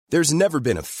There's never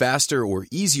been a faster or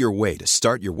easier way to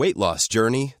start your weight loss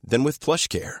journey than with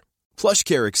PlushCare.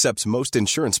 PlushCare accepts most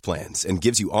insurance plans and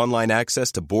gives you online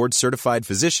access to board-certified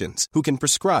physicians who can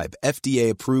prescribe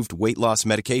FDA-approved weight loss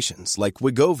medications like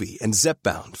Wegovy and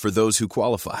Zepbound for those who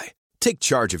qualify. Take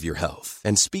charge of your health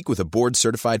and speak with a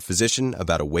board-certified physician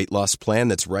about a weight loss plan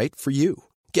that's right for you.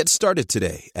 Get started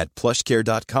today at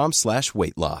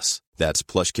plushcare.com/weight loss. That's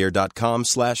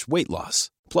plushcare.com/weight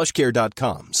loss.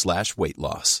 plushcare.com/weight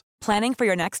loss. Planning for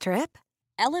your next trip?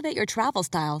 Elevate your travel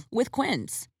style with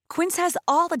Quince. Quince has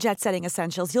all the jet-setting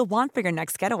essentials you'll want for your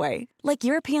next getaway, like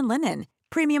European linen,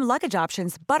 premium luggage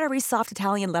options, buttery soft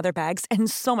Italian leather bags, and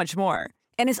so much more.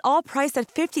 And is all priced at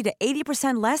 50 to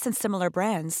 80% less than similar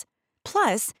brands.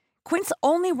 Plus, Quince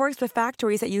only works with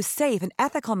factories that use safe and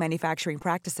ethical manufacturing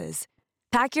practices.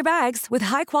 Pack your bags with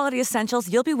high-quality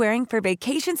essentials you'll be wearing for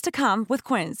vacations to come with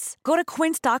Quince. Go to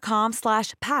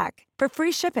quince.com/pack for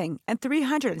free shipping and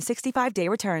 365-day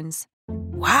returns.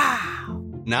 Wow.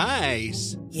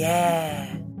 Nice.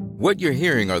 Yeah. What you're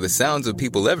hearing are the sounds of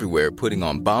people everywhere putting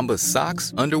on Bombas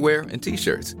socks, underwear, and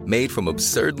T-shirts made from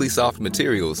absurdly soft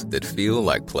materials that feel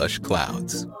like plush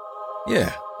clouds.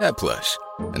 Yeah, that plush.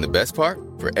 And the best part?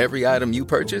 For every item you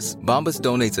purchase, Bombas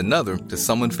donates another to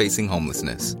someone facing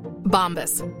homelessness.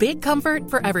 Bombas. Big comfort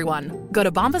for everyone. Go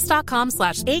to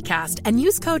bombas.com/ACAST and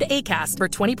use code ACAST for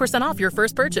 20% off your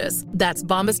first purchase. That's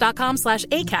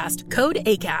bombas.com/ACAST. Code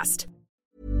ACAST.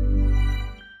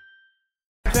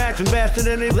 Traction faster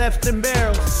than they left them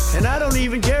barrels. And I don't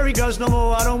even carry guns no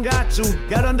more, I don't got to.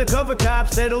 Got undercover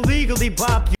cops that'll legally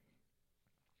pop you.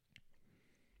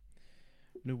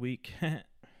 New week.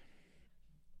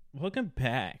 Welcome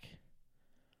back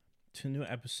to a new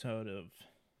episode of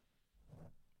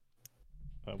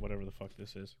whatever the fuck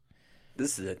this is.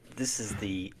 This is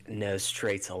the No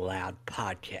Straights Allowed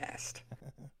podcast.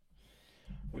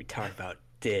 We talk about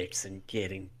dicks and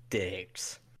getting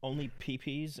dicks. Only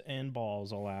peepees and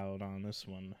balls allowed on this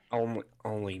one.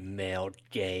 Only male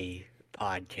gay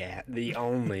podcast. The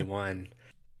only one.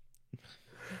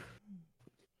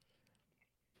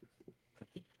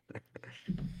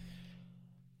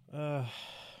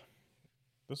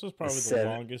 This was probably the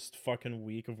longest fucking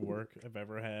week of work I've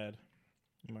ever had.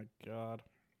 Oh my god.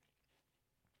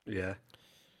 Yeah.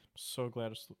 So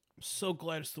glad it's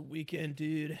the weekend,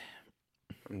 dude.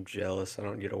 I'm jealous. I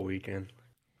don't get a weekend.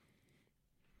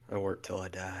 I work till I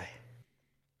die.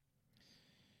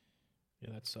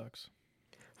 Yeah, that sucks.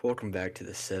 Welcome back to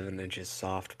the 7 Inches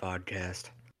Soft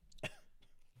podcast.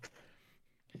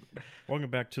 Welcome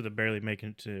back to the Barely Making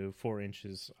It to 4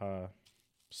 Inches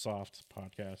Soft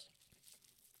podcast.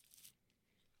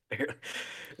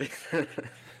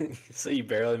 So you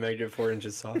barely made it 4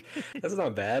 inches soft? That's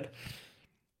not bad.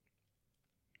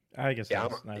 I guess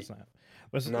that's not.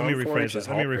 Let me rephrase that.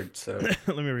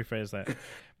 Let me rephrase that.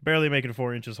 Barely Making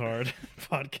 4 Inches Hard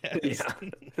podcast. Yeah,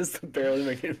 this is the Barely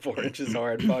Making 4 Inches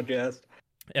Hard podcast.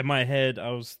 In my head,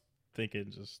 I was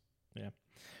thinking just, yeah.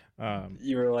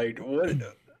 You were like, what?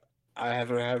 I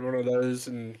haven't had one of those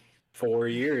in 4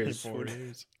 years. 4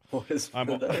 years. What is one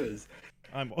of those?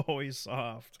 I'm always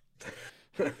soft.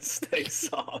 Stay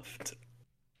soft.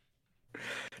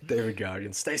 David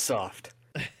Goggins, stay soft.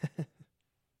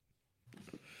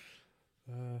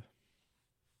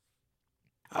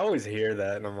 I always hear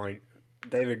that, and I'm like,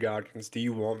 David Goggins, do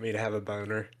you want me to have a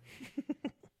boner?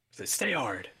 Say, stay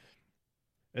hard.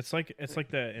 It's like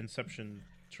the Inception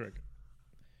trick.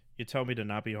 You tell me to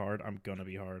not be hard, I'm gonna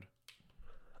be hard.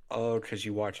 Oh, because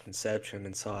you watched Inception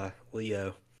and saw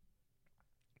Leo.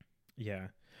 Yeah,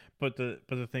 but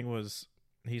the thing was,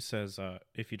 he says,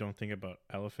 if you don't think about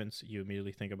elephants, you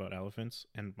immediately think about elephants,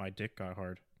 and my dick got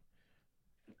hard.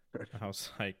 I was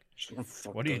like,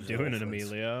 what are you doing,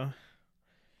 Emilio?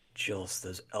 Jealous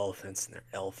those elephants and their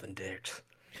elephant dicks.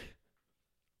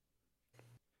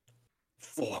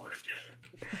 Fuck.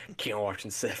 Can't watch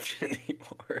Inception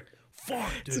anymore.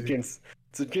 Fuck, dude.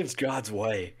 It's against God's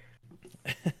way.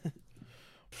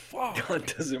 Fuck. God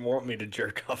doesn't want me to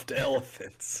jerk off to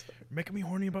elephants. You're making me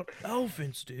horny about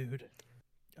elephants, dude.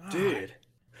 God.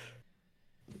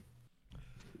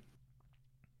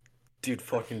 Dude,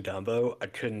 fucking Dumbo,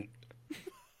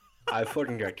 I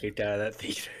fucking got kicked out of that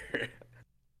theater.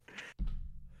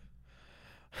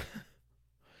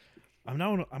 I'm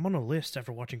on a list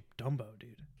after watching Dumbo,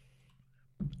 dude.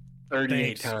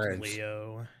 38 Thanks, times.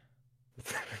 Leo.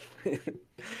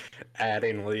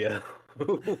 Adding Leo.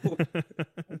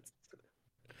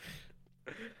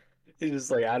 He's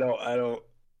just like, I don't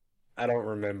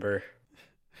remember.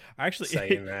 Actually,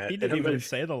 saying that. He didn't even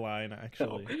say the line.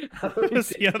 Actually, No. it was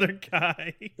the other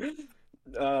guy.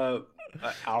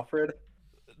 Alfred.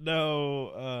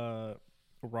 No,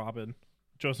 Robin.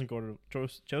 Joseph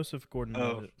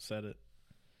Gordon said it.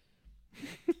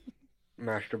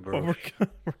 Master But Bros.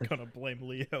 we're gonna blame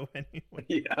Leo anyway.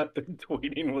 Yeah, I've been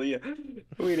tweeting Leo,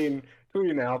 tweeting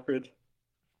Alfred,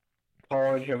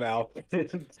 calling him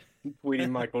Alfred, tweeting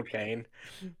Michael Caine.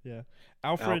 Yeah,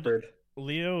 Alfred.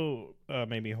 Leo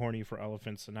made me horny for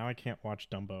elephants, and now I can't watch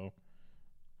Dumbo.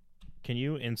 Can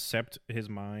you incept his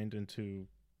mind into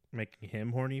making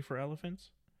him horny for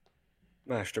elephants?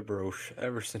 Master Bros,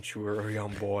 ever since you were a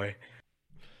young boy,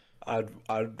 I'd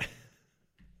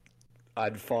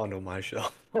fondle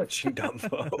myself watching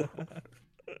Dumbo.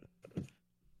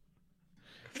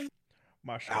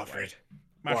 Alfred,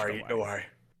 why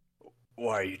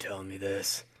are you telling me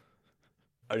this?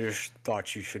 I just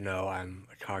thought you should know I'm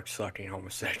a cocksucking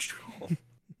homosexual.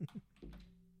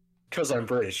 Because I'm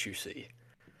British, you see.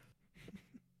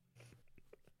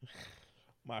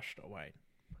 Master Wayne,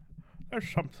 there's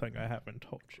something I haven't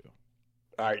told you.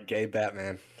 Alright, gay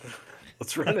Batman.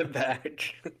 Let's run it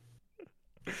back.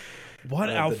 What,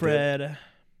 Alfred?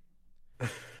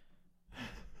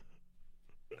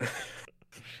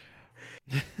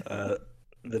 The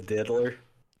Diddler.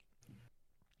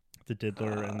 The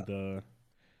Diddler and the...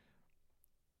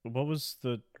 What was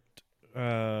the...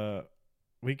 I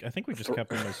think we just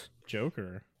kept him as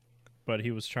Joker, but he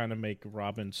was trying to make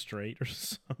Robin straight or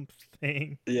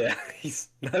something. Yeah, he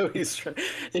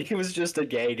was just a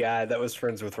gay guy that was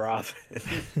friends with Robin.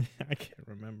 I can't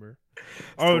remember.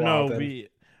 Oh no,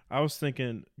 I was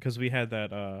thinking because we had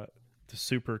that the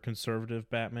super conservative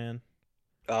Batman.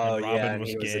 Oh and Robin yeah, and was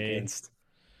he was gay. against.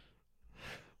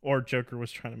 Or Joker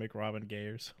was trying to make Robin gay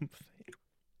or something.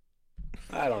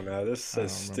 I don't know. This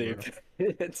is so stupid.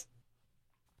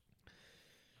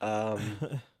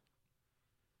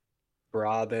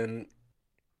 Robin,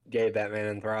 gay Batman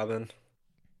and Robin.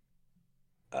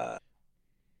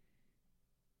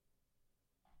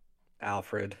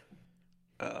 Alfred.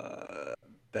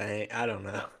 Bang. I don't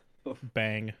know.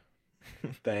 Bang.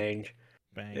 Bang.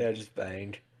 Bang. Yeah, just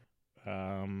bang.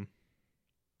 The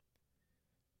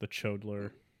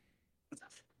Chodler.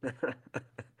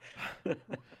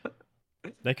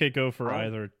 They could go for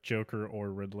either Joker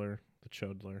or Riddler. The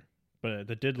Chodler, but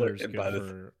the Diddler's good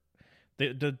for.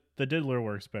 The Diddler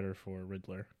works better for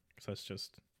Riddler because that's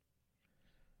just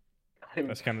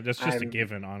a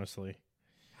given, honestly.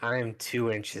 I'm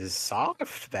 2 inches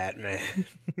soft, Batman.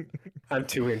 I'm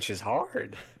 2 inches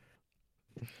hard.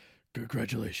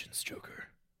 Congratulations, Joker.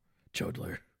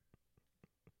 Chodler.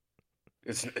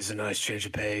 It's a nice change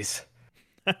of pace.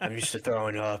 I'm used to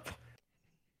throwing up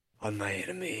on my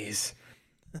enemies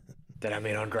that I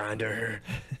made on Grindr.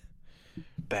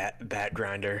 Bat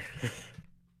Grinder.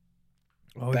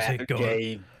 I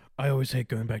always hate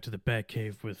going back to the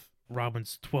Batcave with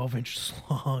Robin's 12 inches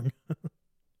long.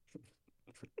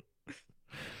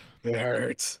 It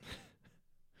hurts.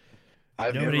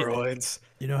 I've hemorrhoids.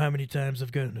 You know how many times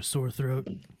I've gotten a sore throat?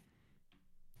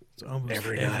 It's almost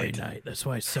every night. That's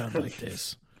why I sound like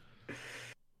this.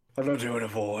 I'm not doing a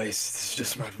voice. It's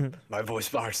just my voice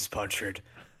box is punctured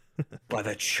by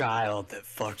the child that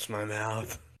fucks my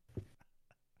mouth.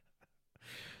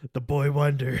 The boy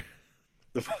wonder.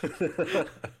 The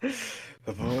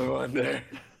boy wonder.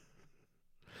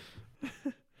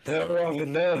 No,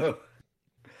 Robin, no.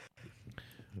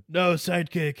 No,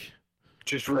 sidekick.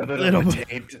 Just rub it on my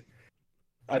taint.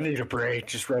 I need a break.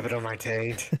 Just rub it on my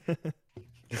taint.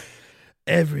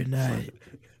 Every night.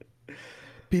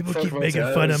 People keep making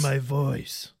fun of my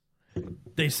voice.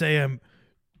 They say I'm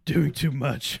doing too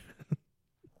much.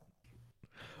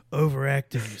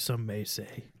 Overacting, some may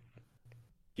say.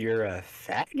 You're a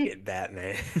faggot,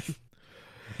 Batman.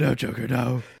 No, Joker,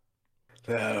 no.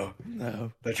 No.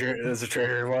 No. That's a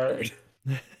trigger word.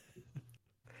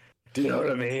 Do you know what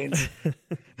it means?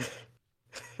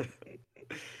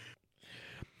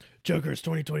 Joker, it's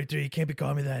 2023. You can't be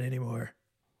calling me that anymore.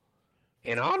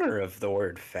 In honor of the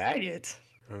word faggot,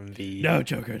 No,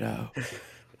 Joker, no.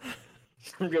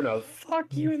 I'm gonna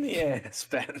fuck you in the ass,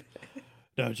 Batman.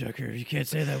 No, Joker, you can't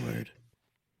say that word.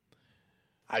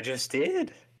 I just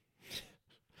did.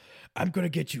 I'm gonna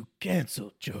get you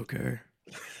canceled, Joker.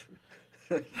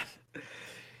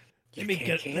 You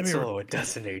can't cancel it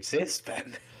doesn't exist,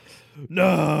 Batman.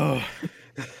 No.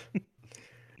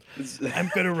 I'm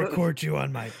gonna record you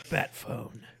on my bat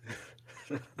phone.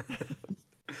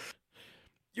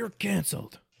 You're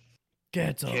canceled.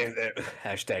 Canceled.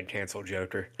 Hashtag cancel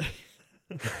Joker.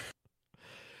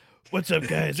 What's up,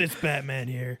 guys? It's Batman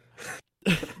here.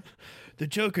 The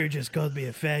Joker just called me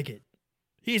a faggot.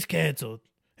 He's canceled.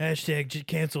 Hashtag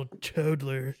canceled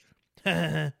Chodler.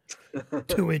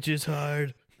 2 inches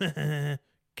hard.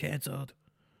 Canceled.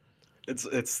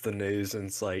 It's the news, and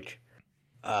it's like,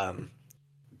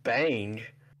 Bang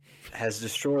has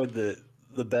destroyed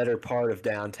the better part of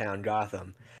downtown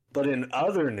Gotham. But in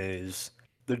other news,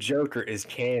 the Joker is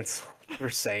canceled for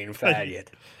saying faggot.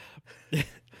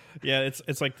 Yeah,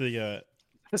 it's like the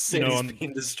The city's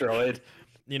being destroyed.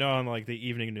 On like the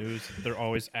evening news, they're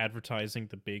always advertising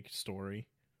the big story.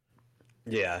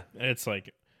 Yeah. And it's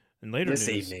like in later this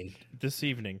news, evening. This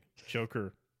evening,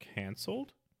 Joker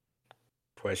canceled?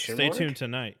 Question Stay mark? tuned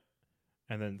tonight.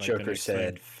 And then like, Joker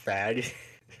said faggot.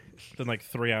 Then like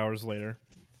 3 hours later,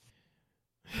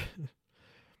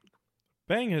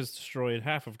 Bang has destroyed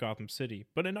half of Gotham City.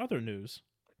 But in other news,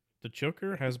 the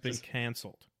Joker has been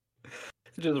canceled.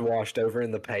 Just washed over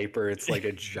in the paper. It's like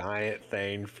a giant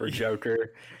thing for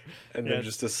Joker, and then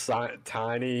just a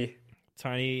tiny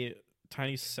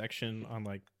section on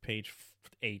like page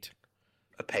 8.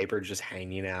 A paper just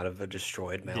hanging out of a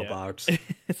destroyed mailbox. Yeah.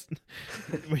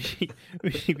 when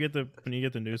you get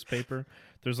the newspaper,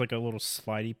 there's like a little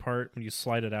slidey part. When you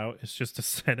slide it out, it's just a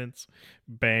sentence: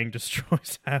 "Bang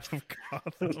destroys half of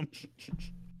Gotham."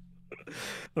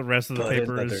 The rest of the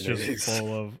paper is just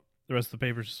full of. The rest of the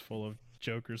paper is just full of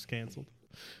Jokers canceled.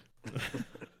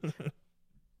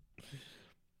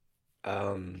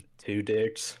 Two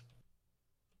dicks.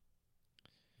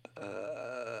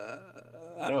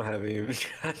 I don't have any.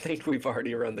 I think we've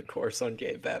already run the course on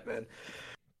Gay Batman.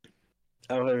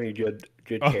 I don't have any good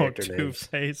character names.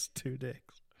 Two-Face, two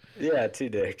dicks. Yeah, two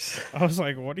dicks. I was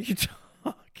like, what are you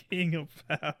talking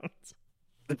about?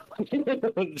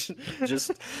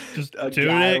 just a two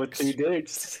guy dicks. with two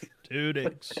dicks. Two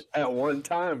dicks. At one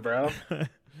time, bro.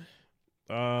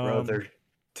 Brother,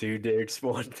 two dicks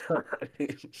one time.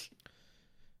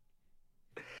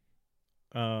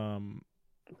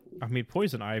 I mean,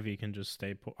 Poison Ivy can just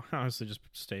stay. Honestly, just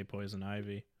stay Poison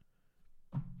Ivy.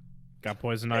 Got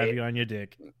Poison Ivy on your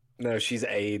dick. No, she's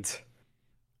AIDS.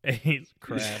 AIDS,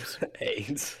 crabs.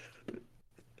 AIDS.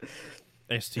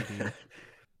 STD.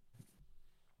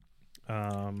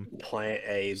 Plant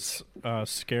AIDS.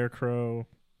 Scarecrow.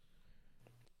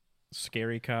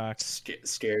 Scary cock.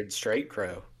 Scared straight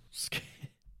crow.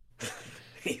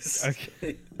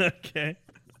 Okay.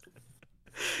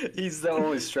 He's the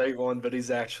only straight one, but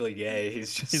he's actually gay.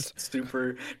 He's just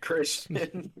super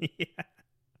Christian. Yeah.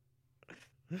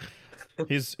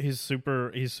 He's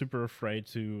super afraid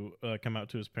to come out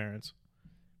to his parents.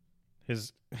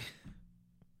 His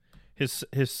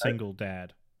single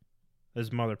dad.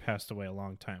 His mother passed away a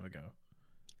long time ago.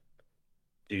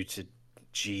 Due to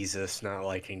Jesus not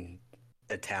liking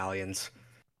Italians.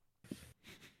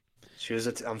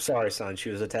 I'm sorry, son. She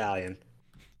was Italian.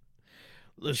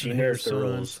 Listen here,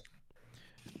 son.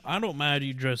 I don't mind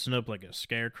you dressing up like a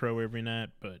scarecrow every night,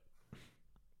 but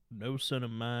no son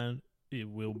of mine, it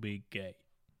will be gay.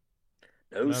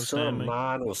 No son of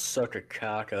mine will suck a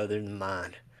cock other than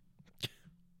mine.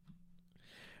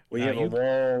 We have a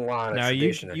long line of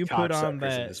tradition of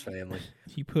cocksuckers in this family.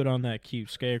 You put on that cute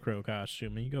scarecrow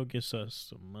costume and you go get us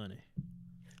some money.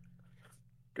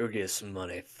 Go get some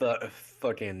money. Fuck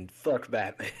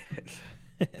Batman.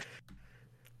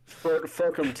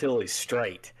 Fuck him till he's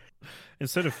straight.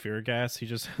 Instead of fear gas, he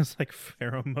just has like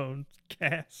pheromone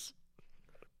gas.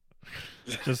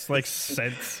 Just like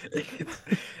scents.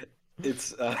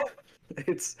 It's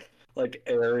like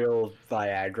aerial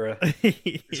Viagra.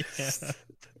 Yeah.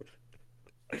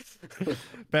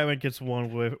 Batman gets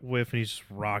one whiff and he's just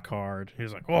rock hard.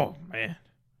 He's like, "Oh man."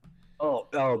 Oh!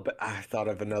 But I thought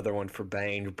of another one for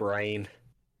Bane. Brain.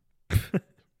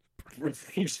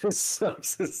 He just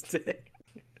sucks his dick.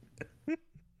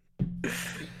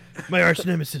 My arch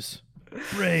nemesis,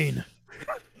 Brain.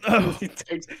 Oh. He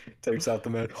takes out the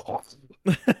man.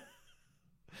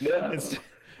 No.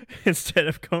 Instead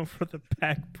of going for the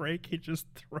back break, he just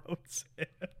throws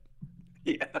it.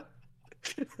 Yeah.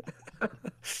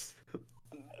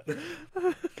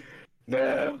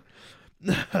 No,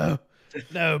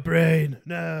 Brain,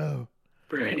 no.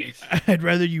 Brain. I'd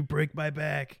rather you break my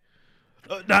back.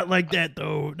 Not like that,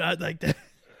 though. Not like that.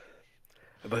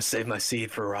 I must save my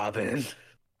seed for Robin.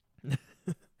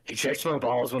 He checks my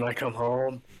balls when I come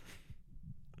home.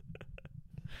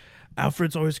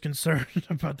 Alfred's always concerned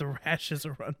about the rashes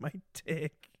around my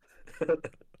dick.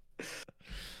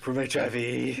 From HIV.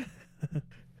 You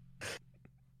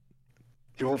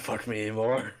won't fuck me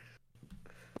anymore.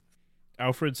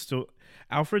 Alfred's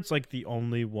like the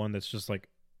only one that's just like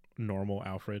normal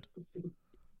Alfred.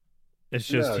 It's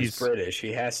just he's British.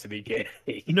 He has to be gay.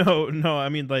 No, I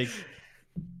mean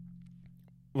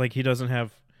like he doesn't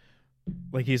have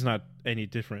he's not any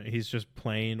different. He's just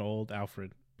plain old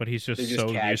Alfred, but he's just he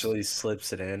just casually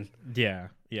slips it in. Yeah.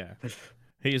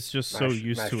 He's just so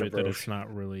used to it that Bruce. it's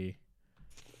not really.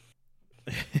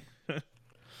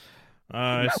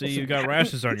 I see you got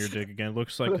rashes on your dick again.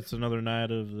 Looks like it's another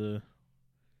night of the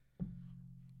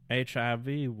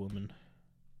HIV woman.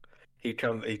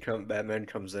 Batman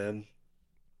comes in.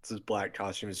 It's his black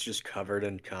costume. It's just covered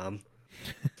in cum.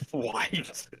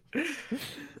 White.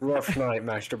 Rough night,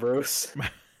 Master Bruce.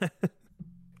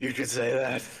 You could say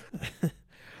that.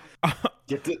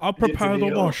 I'll prepare the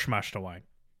wash, Master Wayne.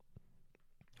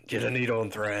 Get a needle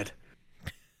and thread.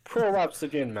 Prolapse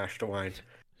again, Master Wayne.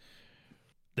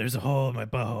 There's a hole in my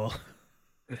butthole.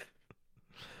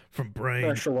 From brain.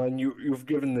 Master Wayne, you've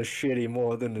given this shitty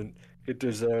more than it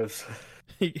deserves.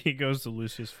 He goes to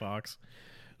Lucius Fox.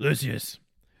 Lucius,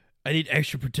 I need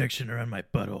extra protection around my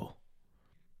butthole.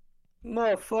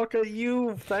 Motherfucker,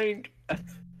 you think...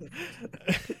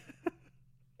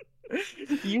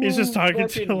 He's just talking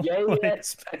to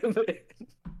gay-ass Batman.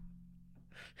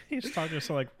 He's talking to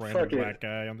some like random black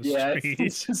guy on the street. Yeah,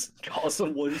 it's just calls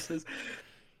him Lucius.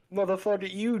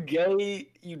 Motherfucker, you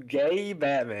gay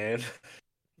Batman.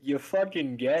 You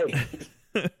fucking gay.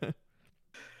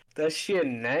 That shit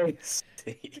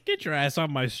nasty. Get your ass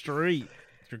on my street.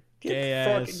 Your gay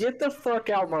ass. Get the fuck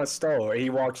out my store. He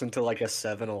walks into like a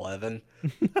 7-Eleven.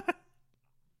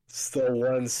 It's the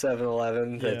one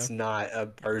 7-Eleven that's not a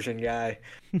Persian guy.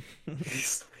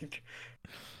 He's like,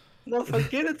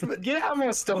 motherfucker, get out of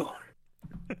my store.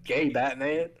 Gay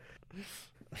Batman.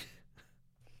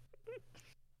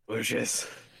 Lucius,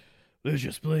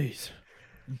 please.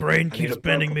 Brain keeps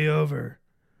bending me over.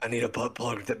 I need a butt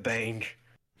plug that bang.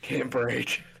 Can't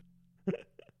break.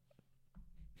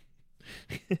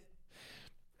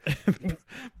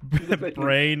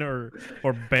 Brain or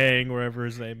Bang, wherever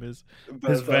his name is.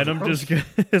 His venom just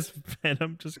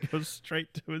goes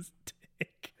straight to his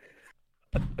dick.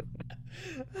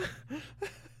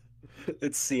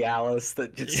 It's Cialis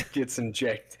that just gets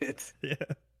injected. Yeah.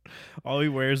 All he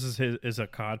wears is a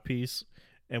codpiece,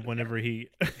 and whenever he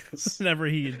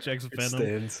injects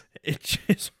venom,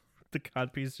 the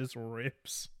codpiece just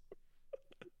rips.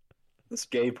 This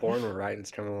gay porn we're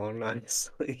writing's coming along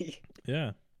nicely.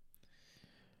 Yeah.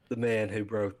 The man who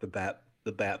broke the bat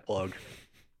plug.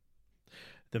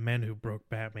 The man who broke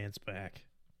Batman's back.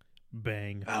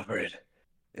 Bang. Alfred,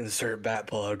 insert bat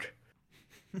plug.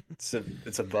 It's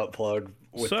a butt plug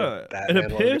with Sir, the Batman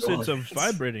it appears logo it's a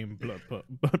vibrating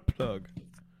butt plug.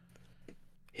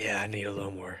 Yeah, I need a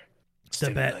little more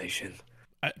The bat. stimulation.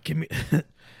 Give me,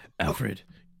 Alfred.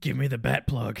 Give me the bat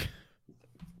plug.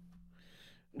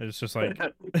 It's just like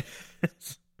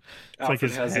it's like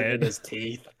his has head. it in his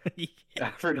teeth. Yeah.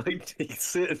 Alfred like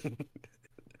takes it.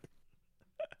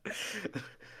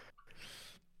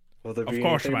 Will there Of be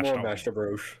course, anything more, Master. Master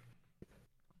Bruce?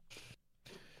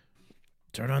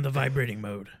 Turn on the vibrating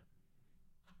mode.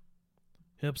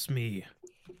 Helps me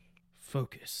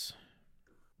focus.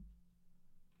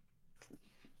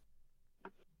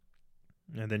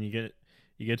 And then you get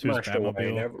to his Master Wayne,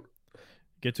 Batmobile.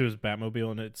 Get to his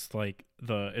Batmobile, and it's like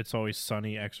It's Always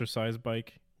Sunny exercise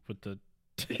bike with the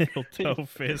toe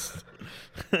fist.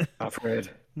 Alfred,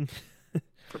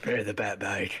 prepare the bat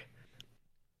bike.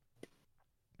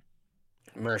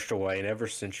 Master Wayne, ever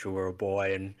since you were a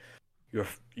boy and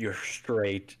you're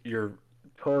straight, you're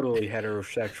totally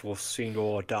heterosexual,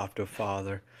 single, adoptive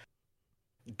father,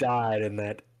 died in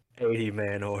that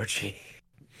 80-man orgy.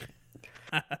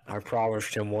 I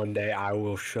promised him one day I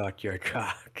will suck your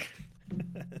cock.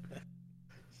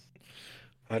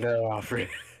 I know, Alfred.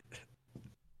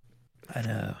 I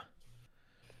know.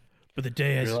 But the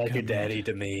day has You're like come a daddy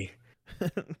to me.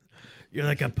 You're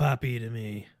like a puppy to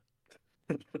me.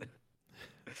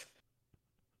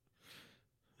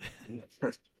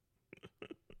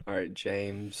 All right,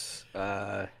 James,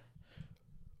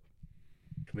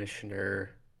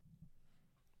 Commissioner.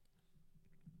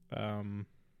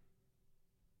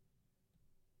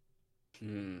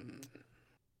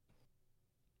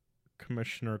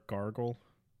 Commissioner Gargle.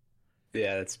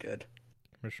 Yeah, that's good.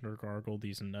 Commissioner Gargle,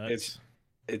 these nuts.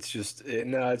 It's just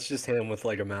him with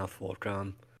like a mouthful of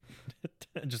cum.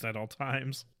 Just at all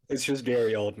times. It's just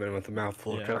Gary Oldman with a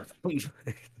mouthful of cum.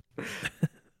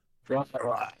 Right.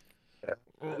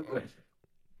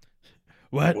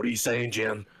 What? What are you saying,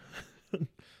 Jim?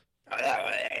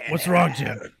 What's wrong,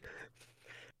 Jim?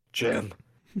 Jim,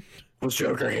 was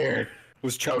Joker here?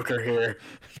 Was Choker here?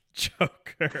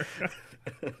 Joker.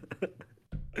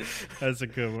 That's a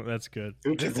good one. That's good.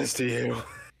 Who did this to you?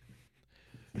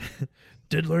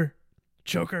 Diddler?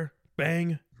 Choker?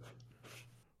 Bang?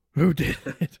 Who did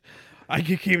it? I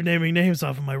could keep naming names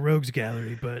off of my rogues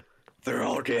gallery, but They're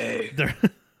all gay.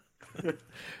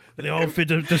 they all fit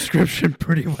the description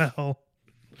pretty well.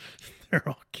 They're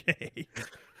all gay.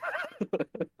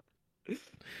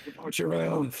 Watch your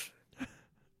mouth.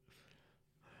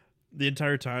 The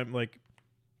entire time,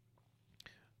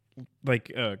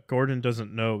 Gordon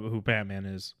doesn't know who Batman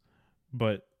is,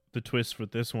 but the twist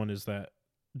with this one is that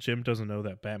Jim doesn't know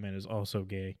that Batman is also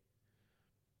gay.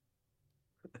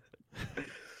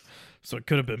 So it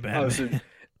could have been Batman. Oh, so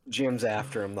Jim's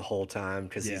after him the whole time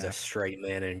because he's a straight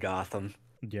man in Gotham.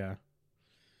 Yeah.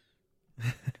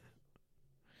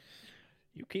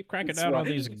 You keep cracking out on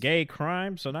these gay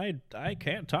crimes, and I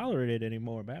can't tolerate it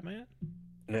anymore, Batman.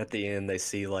 And at the end, they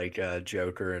see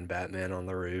Joker and Batman on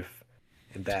the roof,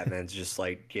 and Batman's just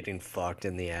getting fucked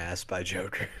in the ass by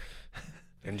Joker.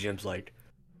 And Jim's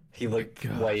he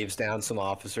waves down some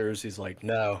officers. He's like,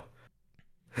 "No,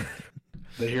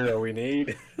 the hero we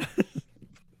need."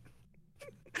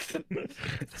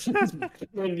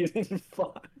 They're getting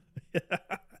fucked.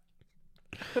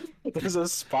 There's a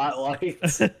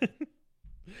spotlight.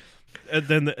 And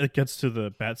then it gets to the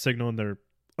bat signal, and they're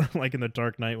like in the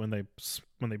Dark Knight when they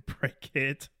break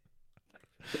it.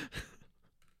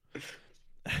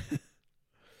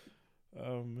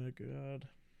 Oh my god.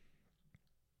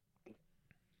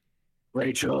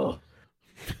 Rachel,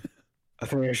 I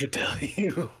think I should tell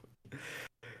you.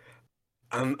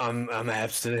 I'm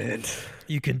abstinent.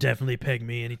 You can definitely peg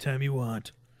me anytime you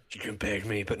want. You can peg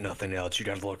me, but nothing else. You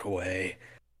gotta look away.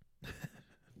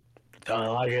 I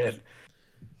like it.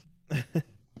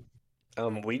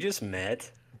 We just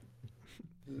met.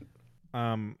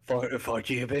 Fuck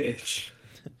you, bitch.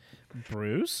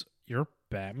 Bruce, you're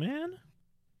Batman?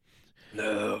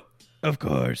 No. Of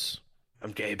course.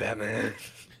 I'm gay Batman.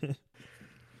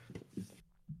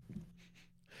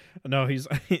 No, he's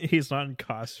not in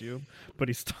costume, but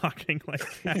he's talking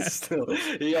like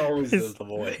that. He always does the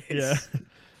voice. Yeah.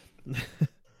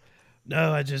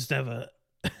 No, I just have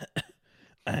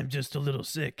I'm just a little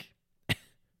sick.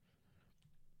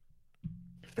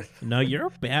 No,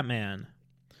 you're Batman.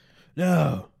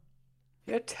 No.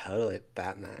 You're totally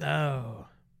Batman. No.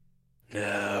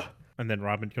 No. And then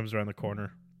Robin comes around the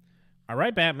corner. All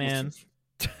right, Batman.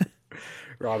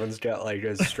 Robin's got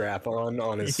a strap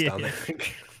on his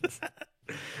stomach.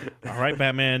 All right,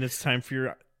 Batman, it's time for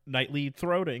your nightly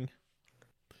throating.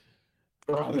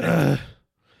 Robin.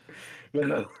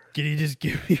 No. Can you just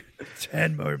give me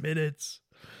 10 more minutes?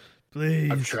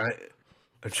 Please. I'm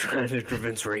trying to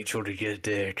convince Rachel to get a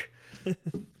dick.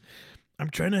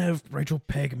 I'm trying to have Rachel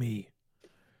peg me.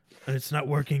 And it's not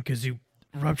working because you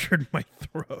ruptured my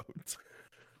throat.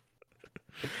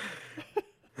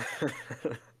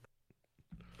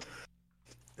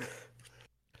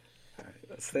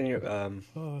 Let's think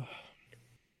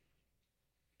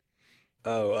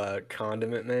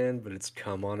Condiment Man, but it's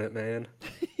Come On It Man.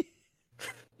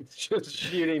 It's just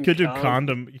shooting. You could do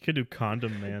Condom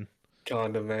Man.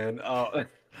 Condom Man. Oh.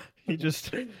 He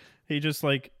just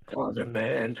Condom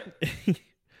Man.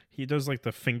 He does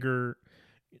the finger,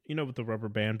 with the rubber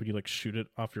band, but you shoot it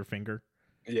off your finger.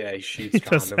 Yeah, he shoots He condoms.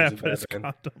 does have his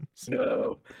condoms.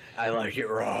 No, I like it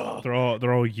raw. They're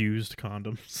all used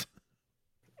condoms.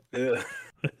 Yeah.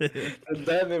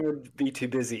 Batman would be too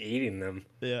busy eating them.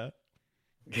 Yeah.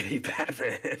 Gay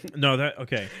Batman. No,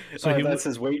 okay. So that's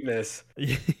his weakness.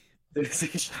 He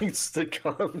shoots the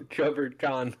covered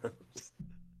condoms.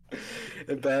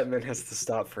 And Batman has to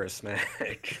stop for a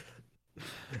snack.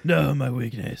 No, my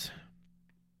weakness.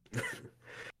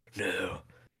 No.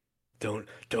 Don't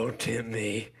tempt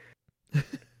me.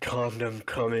 Condom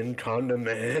coming, Condom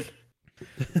Man.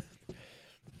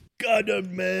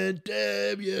 Condom Man,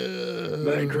 damn you.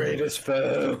 My greatest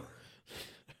foe.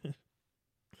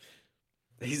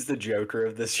 He's the Joker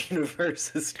of this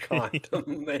universe, is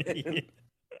Condom Man.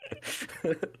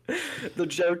 The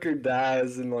Joker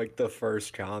dies in the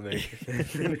first comic.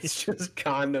 And it's just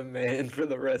Condom Man for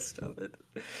the rest of it.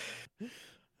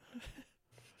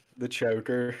 The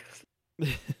Joker.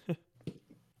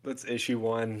 That's issue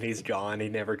 1. He's gone. He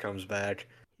never comes back.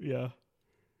 Yeah.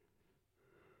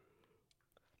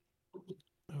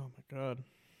 Oh my god.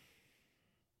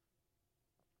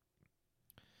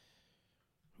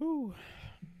 Whew.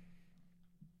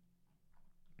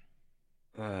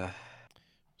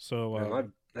 So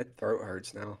my throat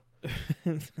hurts now.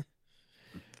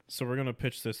 So we're gonna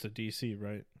pitch this to DC,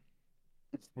 right?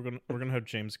 We're gonna have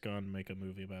James Gunn make a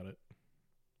movie about it.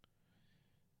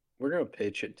 We're gonna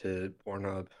pitch it to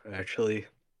Pornhub. Actually,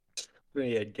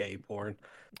 we had gay porn.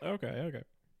 Okay.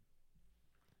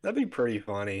 That'd be pretty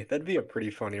funny. That'd be a pretty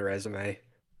funny resume.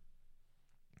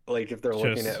 If they're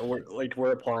looking at,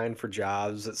 we're applying for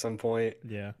jobs at some point.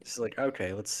 Yeah. It's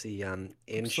okay, let's see.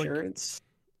 Insurance.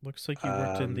 Looks like you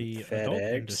worked in the adult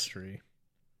FedEx. industry.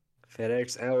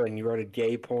 FedEx. Oh, and you wrote a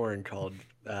gay porn called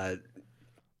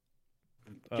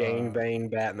Gang Bang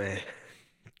Batman.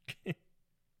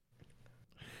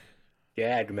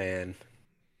 Gag Man,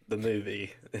 the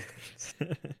movie.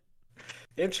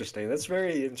 Interesting. That's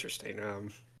very interesting.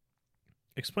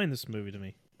 Explain this movie to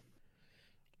me.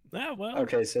 Ah, well.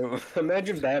 Okay, so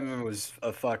imagine Batman was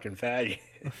a fucking faggot.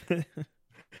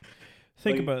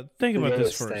 Think about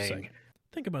this for a thing. second.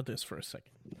 Think about this for a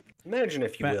second. Imagine,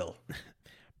 if you will.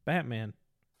 Batman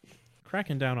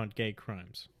cracking down on gay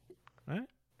crimes. Right?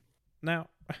 Now,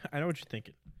 I know what you're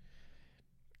thinking.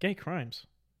 Gay crimes?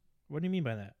 What do you mean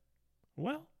by that?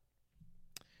 Well,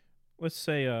 let's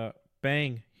say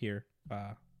Bang here,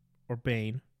 or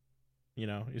Bane. You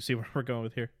know, you see where we're going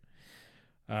with here.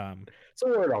 It's a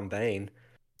word on Bane.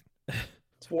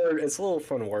 It's a little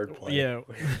fun wordplay. Yeah,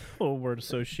 a little word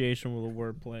association with a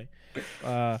wordplay.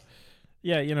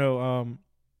 Yeah, you know,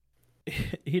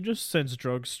 he just sends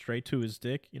drugs straight to his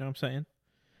dick. You know what I'm saying?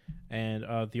 And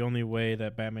the only way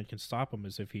that Batman can stop him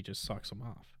is if he just sucks him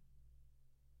off.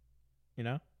 You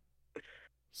know?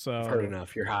 So I've heard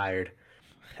enough. You're hired.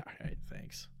 All right,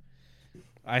 thanks.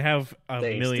 I have a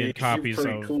million copies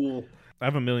of. Cool. I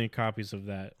have a million copies of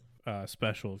that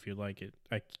special. If you like it,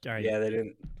 yeah,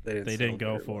 they didn't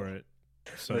go for it.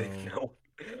 So no.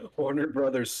 Warner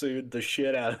Brothers sued the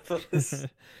shit out of us.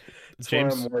 That's why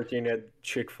I'm working at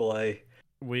Chick-fil-A.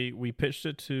 We pitched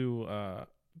it to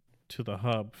the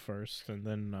hub first, and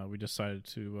then we decided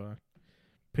to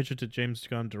pitch it to James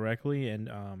Gunn directly, and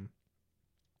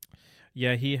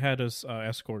yeah, he had us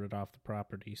escorted off the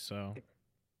property. So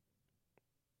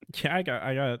yeah,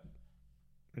 I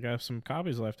got some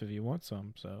copies left if you want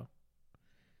some. So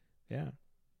yeah,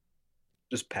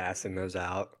 just passing those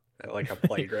out at like a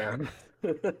playground.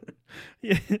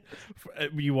 Yeah,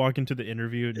 you walk into the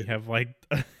interview and you have like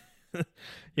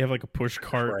a push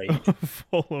cart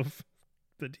full of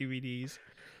the DVDs.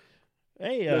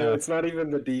 Hey, no, it's not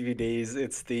even the DVDs.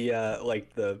 It's the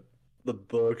like the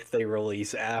book they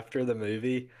release after the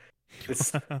movie.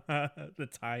 It's the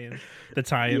tie-in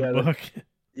book.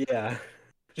 Yeah,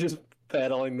 just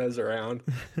peddling those around.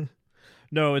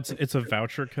 No, it's a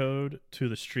voucher code to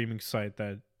the streaming site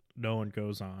that no one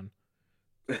goes on,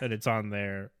 and it's on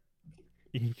there.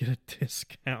 You can get a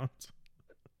discount.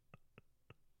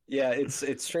 Yeah,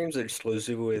 it streams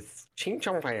exclusive with Ching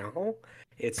Chong Pao.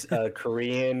 It's a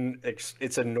Korean.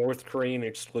 It's a North Korean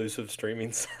exclusive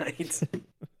streaming site.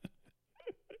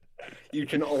 You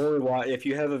can only watch if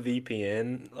you have a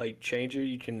VPN like changer.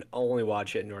 You can only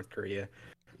watch it in North Korea.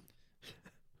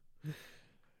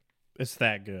 It's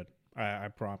that good. I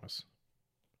promise.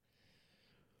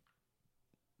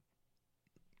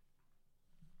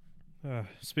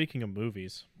 Speaking of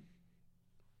movies,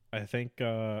 I think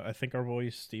our boy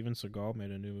Steven Seagal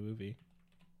made a new movie.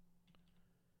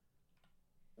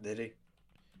 Did he?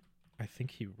 I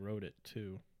think he wrote it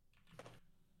too.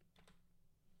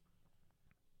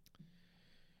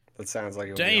 That sounds like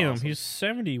it would be damn. awesome. He's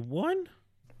 71.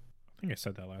 I think I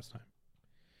said that last time.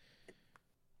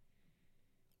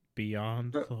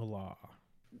 Beyond the Law.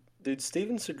 Dude,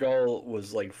 Steven Seagal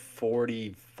was like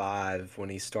 45 when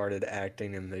he started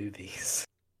acting in movies.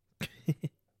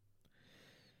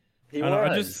 He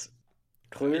was.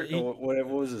 What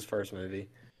was his first movie?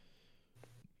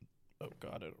 Oh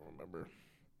God, I don't remember.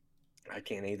 I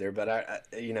can't either. But I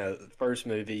first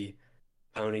movie,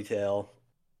 ponytail,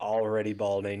 already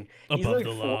balding. He's Above like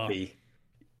the 40. Law.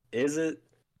 Is it?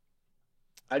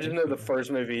 I just know the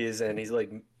first movie is in. He's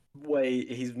like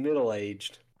he's middle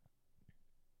aged.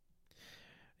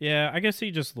 Yeah, I guess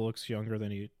he just looks younger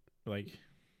than he like.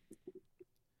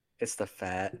 It's the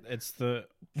fat. It's the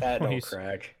fat don't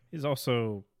crack. He's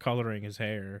also coloring his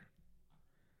hair.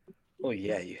 Well,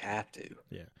 yeah, you have to.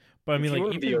 Yeah, but I mean, if you like,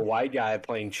 want to be a white guy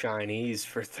playing Chinese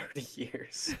for 30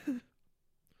 years,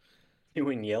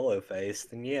 doing yellow face,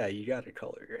 then yeah, you got to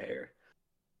color your hair.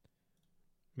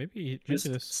 Maybe this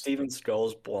this Steven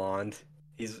Seagal's blonde.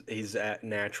 He's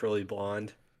naturally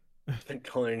blonde. He's been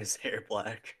coloring his hair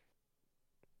black.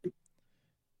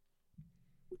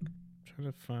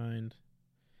 Trying to find.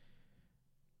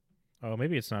 Oh,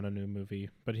 maybe it's not a new movie,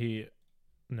 but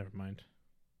never mind.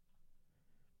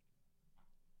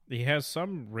 He has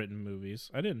some written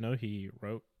movies. I didn't know he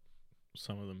wrote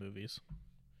some of the movies.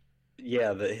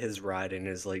 Yeah, but his writing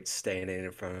is like standing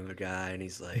in front of a guy, and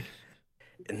he's like,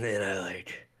 and then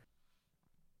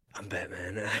I'm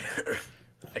Batman.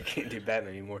 I can't do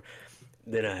Batman anymore.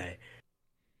 Then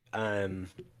I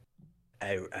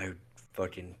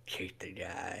fucking kick the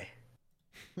guy.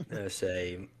 I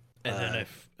say, and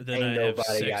then ain't I have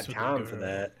nobody sex got with time for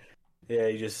that. Yeah,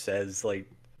 he just says like,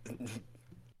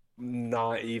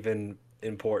 not even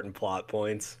important plot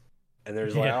points, and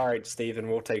there's like, all right, Steven,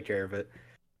 we'll take care of it.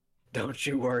 Don't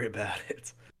you worry about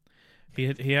it.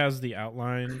 He has the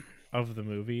outline of the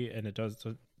movie, and it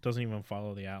doesn't even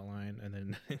follow the outline, and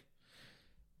then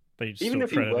they Even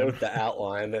if he wrote him. the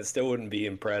outline, that still wouldn't be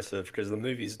impressive because the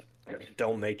movies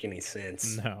don't make any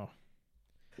sense. No.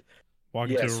 Walk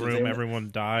into a room, everyone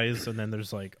dies, and then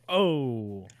there's like,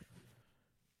 oh,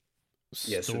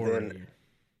 story. Yeah, so then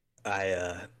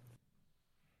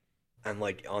I'm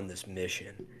like on this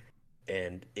mission,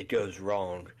 and it goes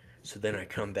wrong. So then I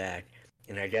come back,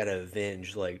 and I gotta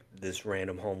avenge like this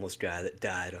random homeless guy that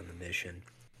died on the mission.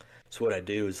 So what I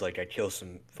do is like I kill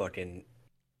some fucking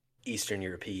Eastern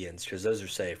Europeans because those are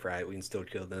safe, right? We can still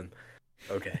kill them.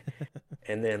 Okay.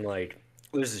 And then like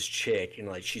there's this chick, and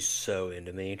like she's so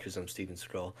into me because I'm Steven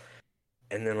Seagal.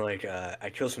 And then like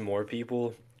I kill some more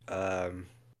people to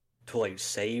like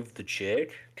save the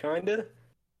chick, kinda.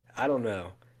 I don't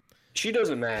know. She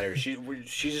doesn't matter. She's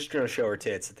just gonna show her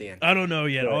tits at the end. I don't know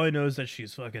yet. All I know is that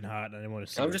she's fucking hot, and I want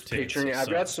to see. I'm just picturing it. I've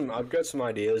got some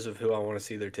ideas of who I want to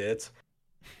see their tits.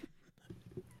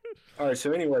 All right.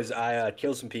 So, anyways, I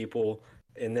kill some people,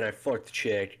 and then I fuck the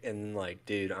chick, and like,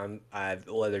 dude, I have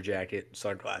a leather jacket,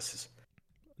 sunglasses,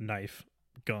 knife,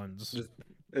 guns.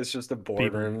 It's just a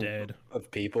boardroom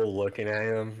of people looking at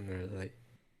him, and they're like,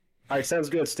 "All right, sounds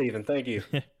good, Steven. Thank you.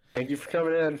 Thank you for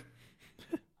coming in."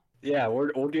 Yeah,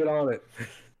 we'll get on it.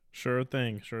 Sure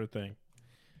thing.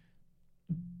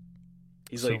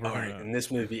 He's like, all right, in this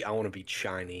movie, I want to be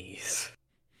Chinese.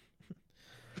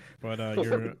 But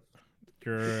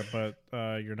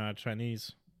you're not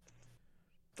Chinese.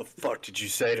 The fuck did you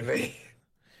say to me?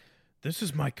 This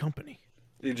is my company.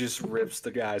 He just rips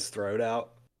the guy's throat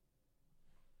out.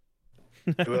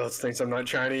 Who else thinks I'm not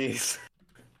Chinese?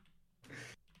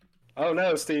 Oh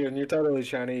no, Steven, you're totally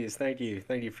Chinese. Thank you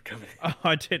for coming. Oh,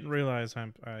 I didn't realize.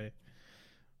 I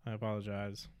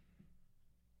apologize.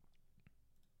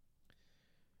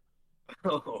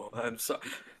 Oh, I'm so.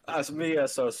 That's me. I'm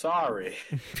so sorry.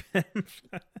 You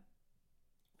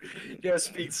gotta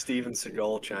speak Steven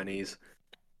Seagal Chinese.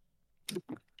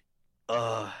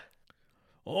 Oh,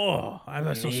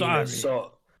 I'm so sorry.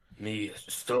 Me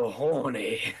so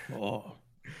horny. Oh.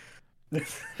 It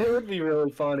would be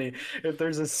really funny if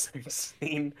there's a sex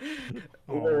scene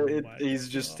where he's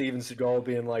just Steven Seagal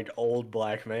being like old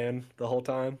black man the whole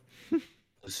time.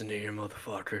 Listen to your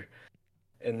motherfucker.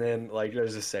 And then like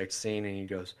there's a sex scene and he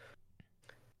goes,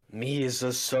 "Me is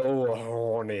so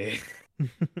horny."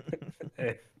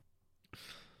 And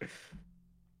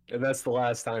that's the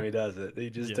last time he does it. He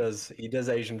just does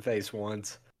Asian face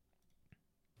once.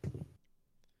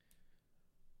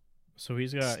 So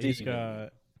he's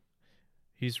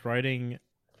writing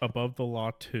Above the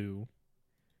Law 2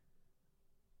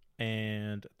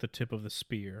 and The Tip of the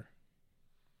Spear.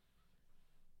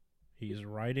 He's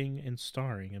writing and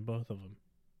starring in both of them.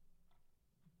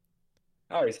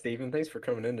 All right, Steven, thanks for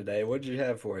coming in today. What did you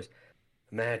have for us?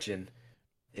 Imagine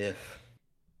if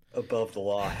Above the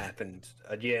Law happened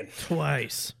again.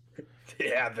 Twice.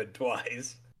 It happened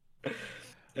twice.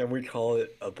 And we call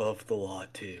it Above the Law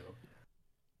 2.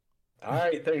 All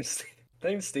right, thanks,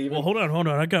 Steven. Well, hold on.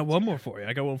 I got one more for you.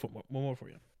 One more for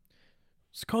you.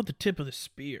 It's called The Tip of the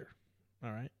Spear. All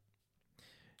right.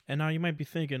 And now you might be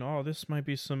thinking, oh, this might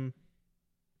be some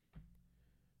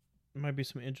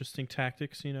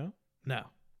tactics, you know? No.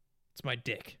 It's my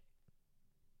dick.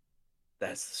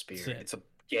 That's the spear. It's a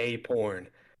gay porn.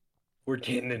 We're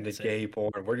getting into gay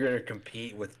porn. We're going to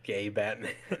compete with gay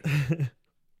Batman.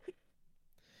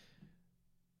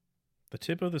 The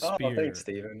Tip of the Spear. Oh, thanks,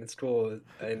 Steven. It's cool.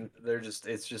 And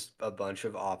it's just a bunch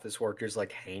of office workers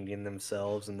like hanging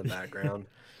themselves in the background.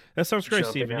 That sounds great,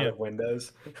 Steven. Out of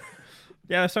windows.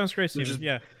 Yeah, that sounds great, Steven.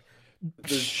 Yeah.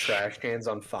 There's trash cans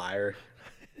on fire.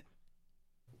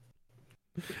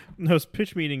 No, his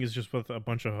pitch meeting is just with a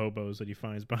bunch of hobos that he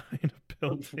finds behind a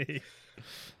building.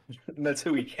 And that's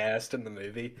who he cast in the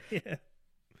movie. Yeah.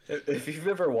 If you've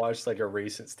ever watched like a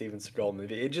recent Steven Seagal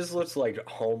movie, it just looks like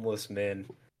homeless men.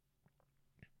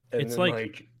 And it's then,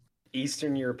 like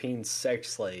Eastern European sex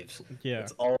slaves. Yeah.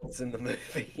 That's all that's in the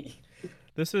movie.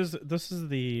 This is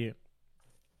the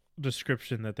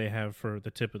description that they have for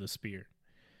The Tip of the Spear.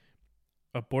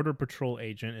 A border patrol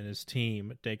agent and his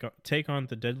team take on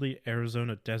the deadly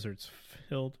Arizona deserts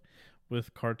filled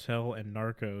with cartel and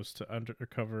narcos to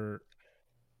uncover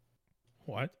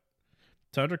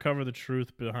the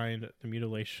truth behind the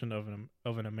mutilation of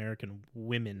an American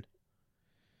women.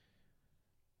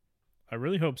 I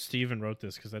really hope Steven wrote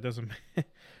this because that doesn't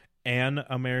an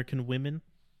American women.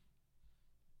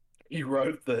 He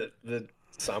wrote the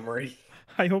summary.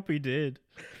 I hope he did.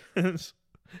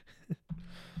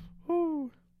 Ooh.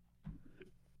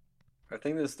 I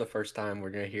think this is the first time we're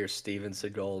gonna hear Steven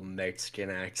Seagal Mexican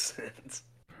accents.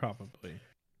 Probably.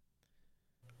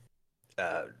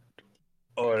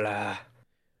 Hola.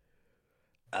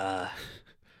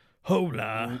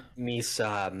 Hola.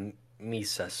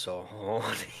 Misa so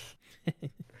horny.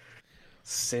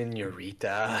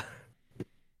 Senorita. Let's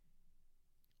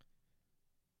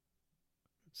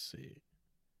see.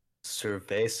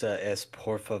 Cerveza es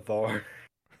por favor.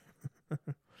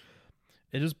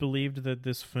 It is believed that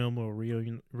this film will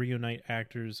reunite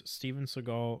actors Steven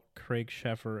Seagal, Craig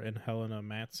Sheffer, and Helena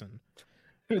Matson.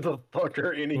 Who the fuck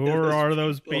are any Who of those are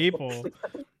those people?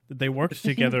 They worked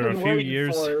together a few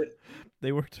years.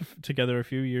 They worked together a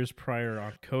few years prior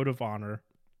on Code of Honor.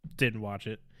 Didn't watch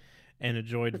it, and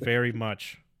enjoyed very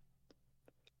much.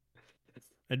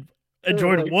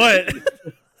 Enjoyed what?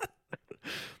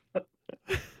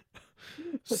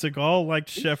 Seagal liked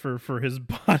Sheffer for his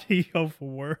body of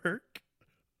work.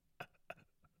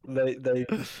 They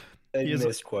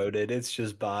misquoted. It's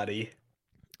just body.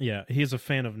 Yeah, he's a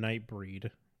fan of Nightbreed.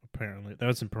 Apparently, that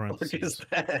was in What parentheses. is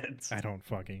that? I don't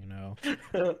fucking know.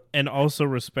 And also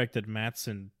respected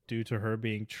Matson due to her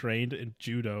being trained in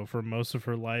judo for most of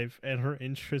her life and her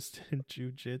interest in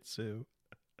jujitsu.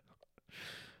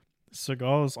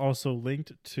 Seagal is also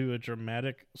linked to a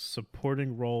dramatic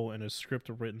supporting role in a script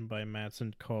written by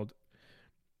Matson called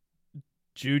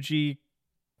Juji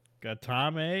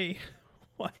Gatame,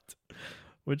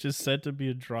 which is said to be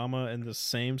a drama in the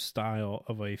same style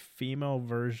of a female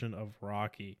version of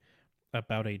Rocky,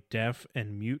 about a deaf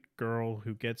and mute girl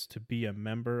who gets to be a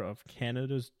member of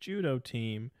Canada's judo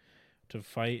team to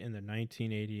fight in the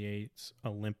 1988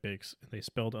 Olympics. They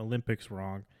spelled Olympics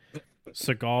wrong.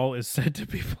 Seagal is said to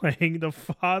be playing the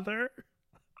father.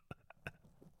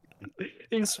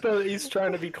 He's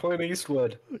trying to be Clint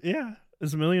Eastwood. Yeah,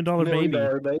 it's $1 Million Baby.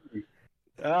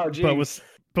 Oh, jeez.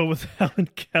 But with Helen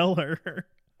Keller.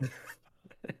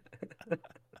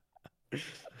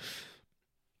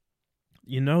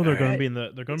 You know they're going to be in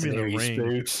the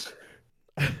ring.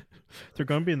 They're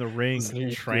going to be in the ring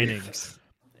training.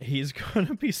 He's going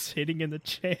to be sitting in the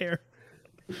chair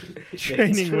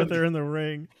training with her in the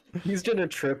ring. He's going to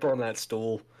trip on that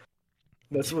stool.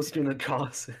 That's what's going to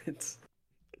cause it.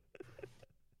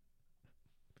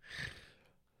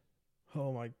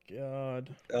 Oh my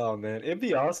god. Oh man, it'd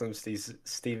be awesome to see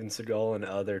Steven Seagal in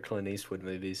other Clint Eastwood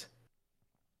movies.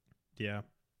 Yeah.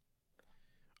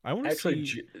 I want to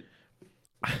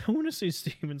see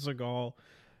Steven Seagal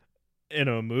in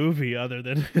a movie other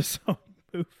than his own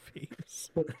movies.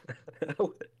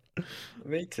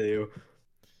 Me too.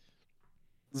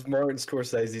 This is Martin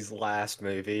Scorsese's last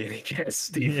movie, and he gets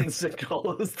Steven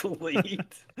Seagal as the lead.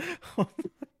 Oh my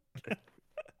god.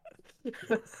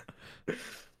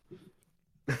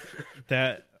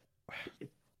 That.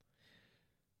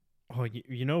 Oh,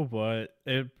 you know what?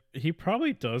 He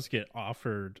probably does get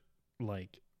offered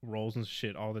like roles and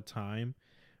shit all the time,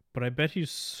 but I bet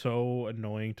he's so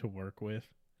annoying to work with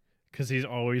because he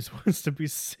always wants to be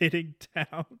sitting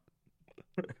down.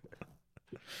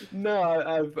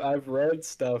 No, I've read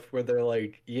stuff where they're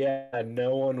like, yeah,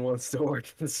 no one wants to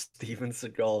work with Steven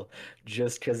Seagal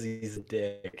just because he's a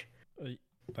dick.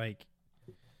 Like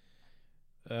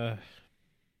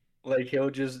he'll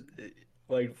just,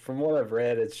 like, from what I've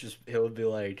read, it's just, he'll be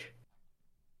like,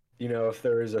 you know, if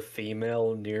there is a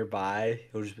female nearby,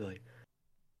 he'll just be like,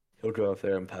 he'll go up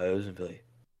there and pose and be like,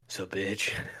 so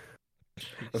bitch,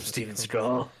 I'm Steven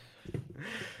Seagal.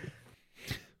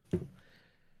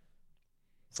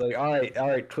 It's like, all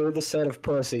right, clear the set of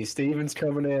pussy. Steven's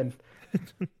coming in.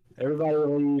 Everybody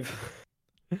leave.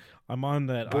 I'm on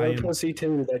that pussy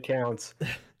too, that counts.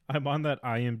 I'm on that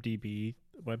IMDb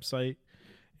website,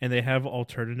 and they have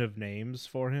alternative names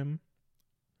for him.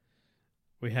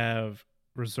 We have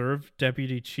Reserve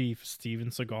Deputy Chief Steven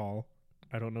Seagal.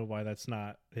 I don't know why that's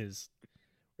not his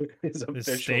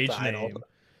stage title. Name.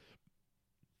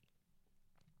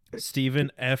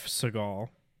 Steven F. Seagal.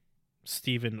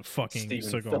 Steven fucking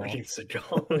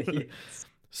Seagal. Yes.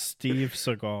 Steve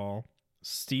Seagal.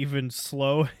 Steven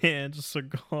Slowhand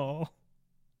Seagal.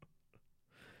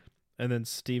 And then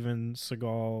Steven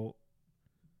Seagal.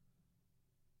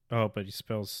 Oh, but he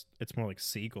spells, it's more like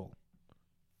Seagull.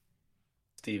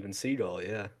 Steven Seagal,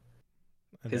 yeah.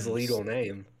 And his legal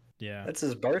name. Yeah. That's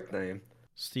his birth name.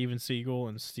 Steven Seagal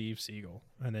and Steve Seagal.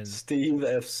 And then Steve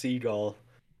F. Seagal.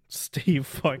 Steve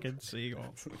fucking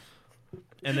Seagal.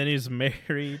 And then he's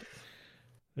married.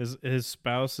 His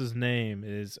spouse's name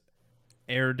is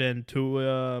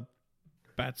Erdentua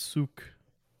Batsuk.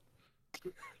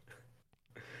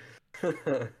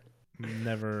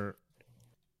 Never.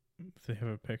 Do they have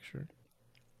a picture?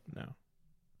 No.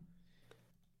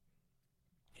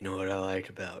 You know what I like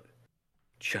about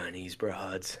Chinese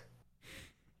broads?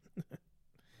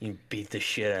 You beat the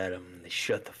shit out of them and they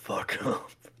shut the fuck up.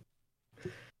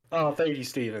 Oh, thank you,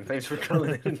 Steven. Thanks for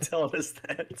coming in and telling us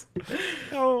that.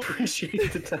 Oh.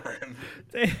 Appreciate the time.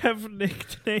 They have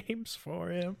nicknames for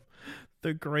him.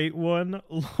 The Great One,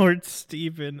 Lord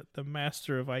Steven, the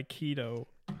Master of Aikido.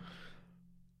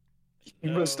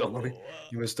 You must only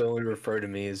refer to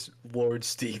me as Lord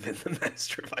Steven, the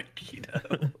Master of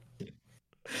Aikido.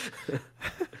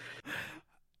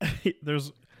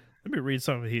 Let me read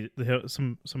some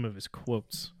of his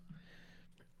quotes.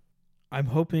 I'm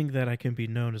hoping that I can be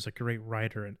known as a great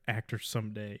writer and actor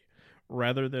someday,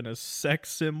 rather than a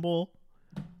sex symbol.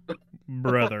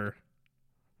 Brother.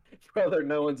 Brother,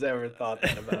 no one's ever thought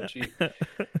that about you.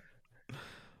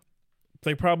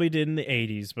 They probably did in the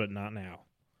 80s, but not now.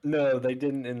 No, they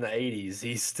didn't in the 80s.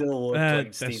 He still looked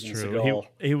like Steven Seagal.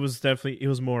 He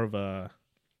was more of a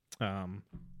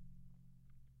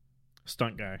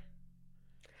stunt guy.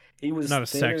 He was not a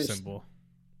sex symbol.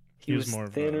 He was more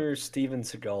thinner Steven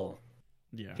Seagal.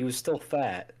 Yeah. He was still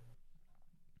fat.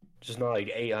 Just not like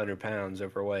 800 pounds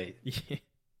overweight. Yeah.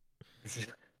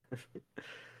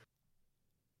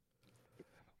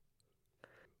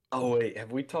 Oh, wait.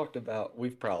 Have we talked about... We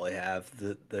probably have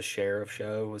the Sheriff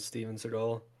show with Steven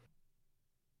Seagal?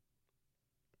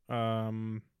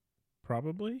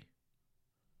 Probably.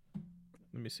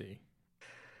 Let me see.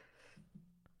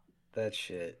 That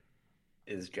shit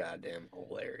is goddamn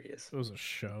hilarious. It was a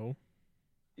show?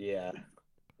 Yeah.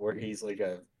 Where he's like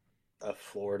a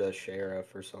Florida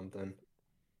sheriff or something.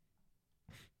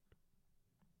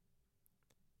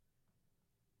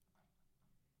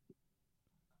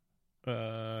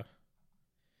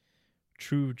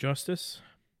 True Justice?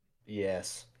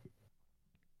 Yes.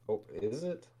 Oh, is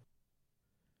it?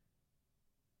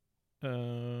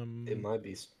 It might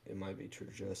be True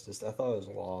Justice. I thought it was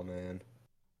Lawman.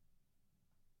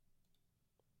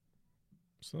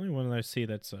 It's the only one that I see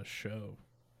that's a show.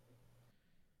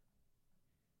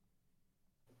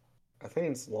 I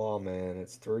think it's Lawman.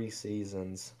 It's 3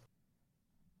 seasons.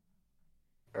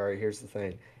 Alright, here's the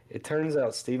thing. It turns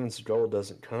out Steven Seagal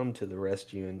doesn't come to the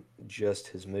rescue in just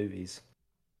his movies.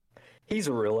 He's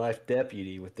a real-life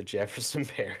deputy with the Jefferson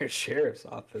Parish Sheriff's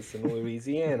Office in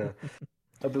Louisiana,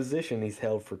 a position he's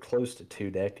held for close to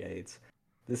 2 decades.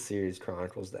 This series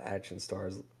chronicles the action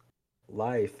star's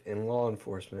life in law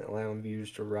enforcement, allowing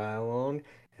viewers to ride along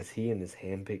as he and his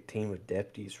hand-picked team of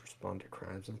deputies respond to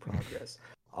crimes in progress.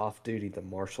 Off-duty, the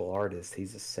martial artist,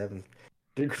 he's a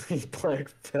 7th-degree black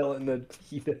belt in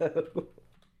Aikido.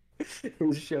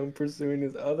 He's shown pursuing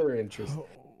his other interests,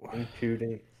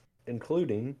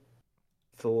 including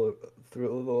through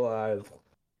I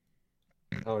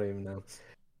don't even know.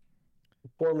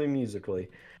 Performing musically.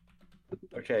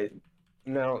 Okay,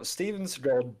 now Steven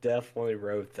Seagal definitely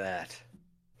wrote that.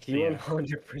 He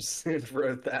 100%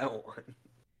 wrote that one.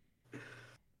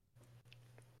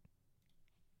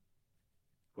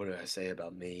 What did I say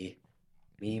about me?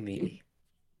 Me.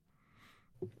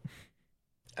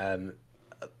 A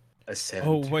 7th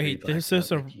Oh wait, degree this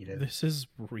is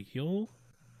real?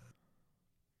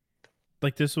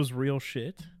 Like this was real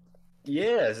shit?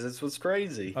 Yes, that's what's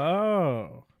crazy.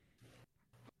 Oh.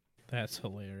 That's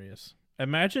hilarious.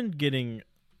 Imagine getting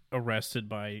arrested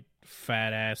by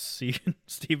fat ass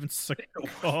Steven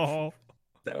Seagal.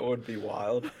 That would be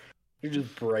wild. You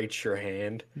just break your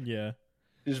hand. Yeah.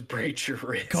 Just break your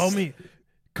wrist. Call me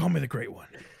the Great One.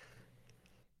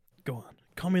 Go on.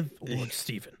 Call me Lord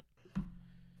Steven.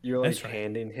 You're like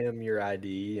handing him your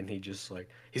ID and he just like,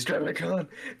 he's driving a gun.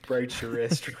 Breaks your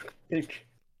wrist.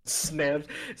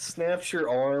 snaps your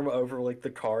arm over like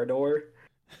the car door.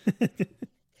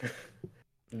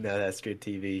 No, that's good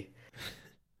TV.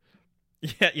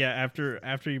 Yeah.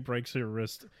 After he breaks your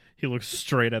wrist, he looks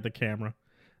straight at the camera.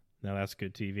 No, that's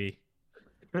good TV.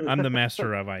 I'm the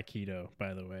master of Aikido,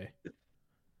 by the way.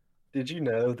 Did you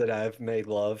know that I've made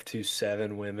love to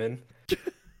 7 women?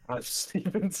 I'm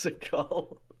Steven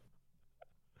Seagal.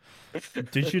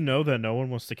 Did you know that no one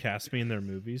wants to cast me in their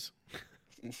movies?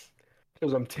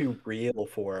 Because I'm too real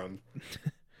for them.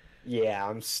 Yeah,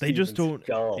 I'm Steven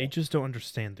Seagal. They just don't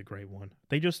understand the Great One.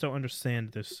 They just don't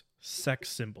understand this sex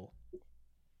symbol.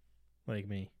 Like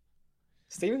me.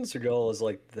 Steven Seagal is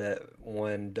like that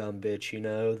one dumb bitch,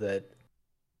 that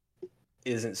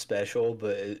isn't special,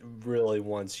 but it really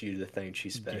wants you to think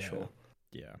she's special.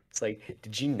 Yeah. It's like,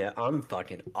 did you know I'm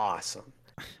fucking awesome?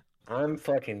 I'm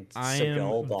fucking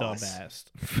Seagal boss. The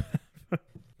best.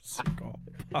 Seagal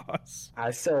boss.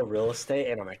 I sell real estate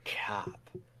and I'm a cop.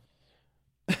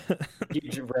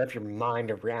 You should wrap your mind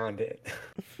around it.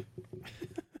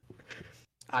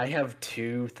 I have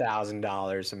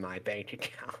 $2,000 in my bank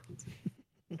account.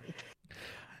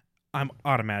 I'm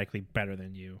automatically better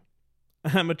than you.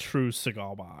 I'm a true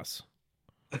Seagal boss.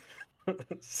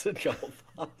 Seagal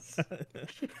boss.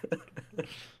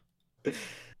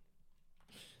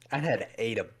 I had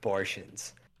 8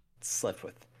 abortions, slept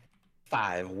with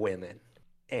 5 women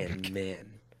and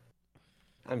men.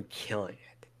 I'm killing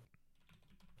it.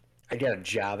 I got a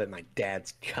job at my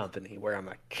dad's company where I'm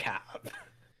a cop.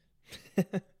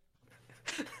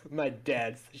 My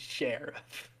dad's the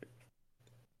sheriff.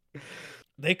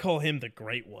 They call him the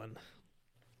Great One.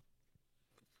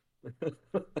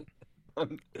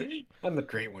 I'm the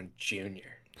Great One,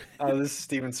 Junior. Oh, this is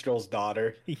Steven Stroll's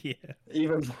daughter. Yeah.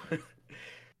 Even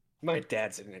my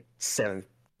dad's in a 7th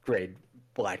grade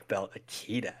black belt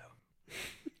Aikido.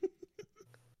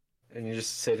 And you're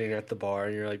just sitting at the bar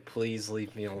and you're like, please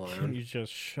leave me Can alone. you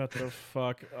just shut the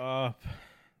fuck up?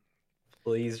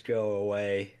 Please go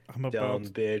away. I'm about dumb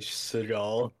bitch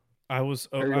Seagal. I was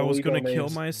Her gonna legal kill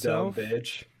name's myself. Dumb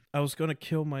bitch. I was gonna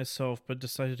kill myself, but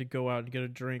decided to go out and get a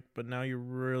drink. But now you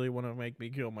really want to make me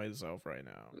kill myself right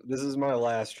now. This is my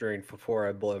last drink before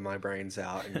I blow my brains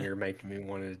out, and you're making me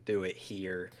want to do it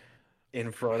here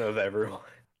in front of everyone.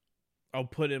 I'll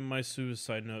put in my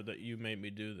suicide note that you made me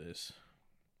do this.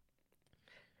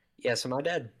 Yeah, so my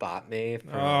dad bought me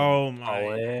from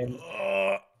Poland.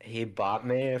 He bought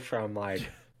me from like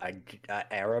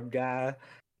a Arab guy.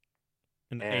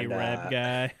 An Arab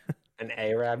guy. An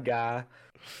Arab guy.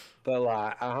 But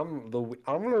like I'm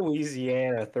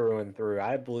Louisiana through and through.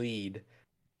 I bleed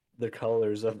the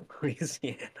colors of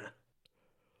Louisiana.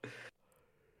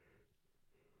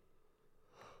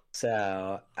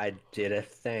 So I did a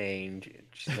thing,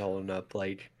 just holding up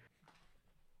like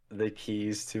the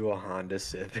keys to a Honda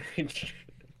Civic.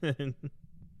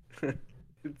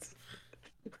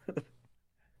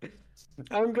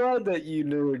 I'm glad that you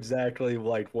knew exactly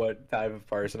like what type of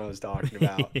person I was talking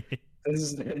about. This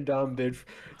is a dumb bitch.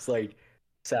 It's like,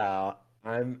 so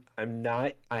I'm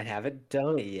not. I haven't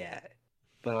done it yet,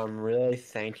 but I'm really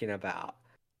thinking about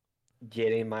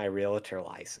getting my realtor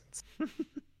license.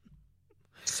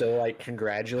 So like,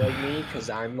 congratulate me because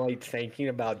I'm like thinking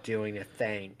about doing a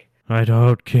thing. I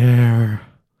don't care.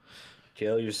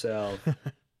 Kill yourself.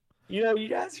 You know, you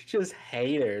guys are just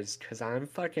haters because I'm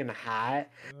fucking hot.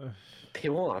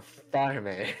 People want to fuck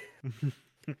me.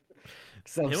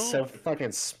 Because I'm so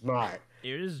fucking smart.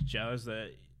 You're just jealous that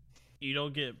you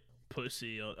don't get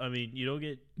pussy. I mean, you don't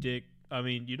get dick. I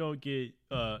mean, you don't get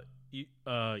you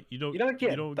don't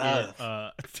get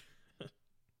both.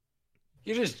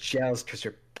 You're just jealous because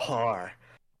you're poor.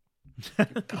 You're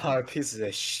poor pieces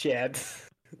of shit.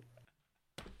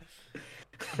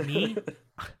 Me?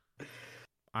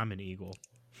 I'm an eagle.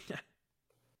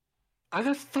 I'm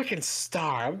a fucking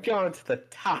star. I'm going to the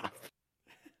top.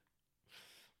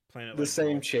 Playing it the like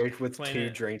same golf. chick with Playing 2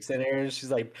 it- drinks in her, and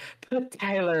she's like, put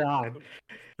Tyler on.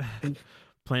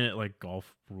 Playing it like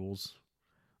golf rules.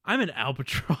 I'm an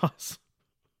albatross.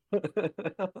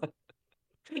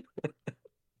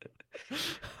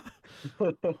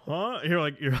 Huh? You're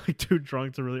like too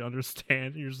drunk to really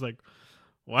understand. You're just like,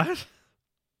 what?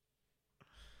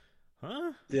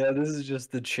 Huh? Yeah, this is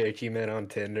just the chick you met on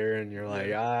Tinder, and you're like,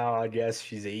 oh, I guess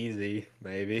she's easy,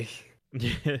 maybe.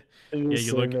 Yeah. And Yeah,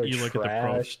 you're you look at the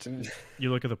trashed and- you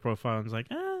look at the profile and it's like,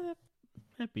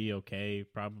 that'd be okay.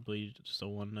 Probably just a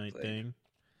one night thing.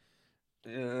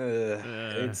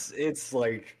 It's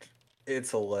like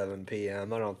it's 11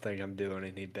 p.m. I don't think I'm doing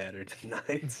any better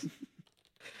tonight.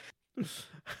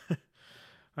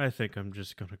 I think I'm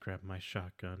just gonna grab my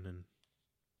shotgun and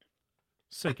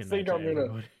say I goodnight think to I'm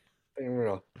gonna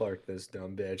everybody. fart this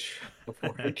dumb bitch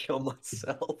before I kill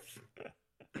myself.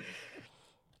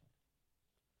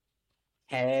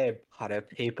 Hey, party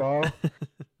people.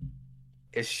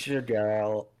 It's your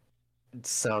girl,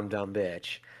 some dumb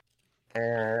bitch.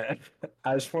 And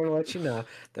I just want to let you know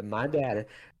that my dad,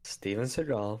 Steven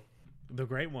Seagal, The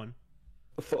Great One.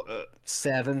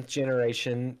 7th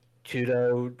generation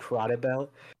judo karate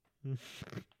belt,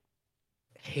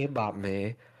 he bought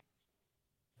me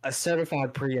a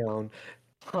certified pre-owned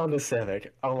Honda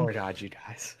Civic. Oh my god, you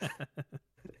guys.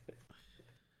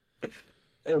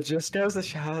 It just goes to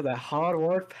show that hard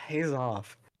work pays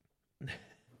off.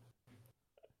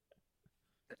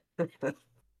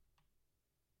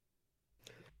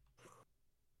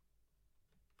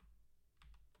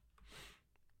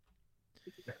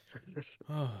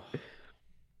 Oh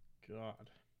God.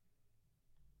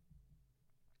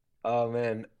 Oh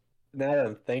man, now that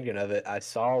I'm thinking of it, I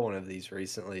saw one of these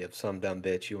recently of some dumb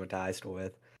bitch you went to high school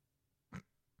with.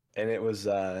 And it was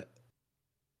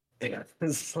it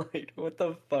was like, what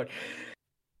the fuck?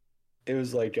 it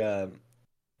was like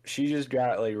she just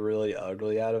got like really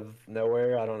ugly out of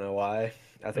nowhere. I don't know why.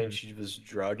 I think she was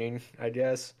drugging, I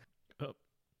guess. Oh,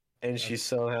 and she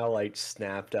somehow like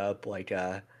snapped up like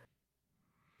a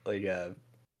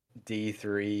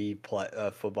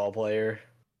D3 football player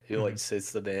who like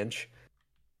sits the bench,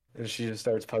 and she just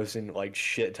starts posting like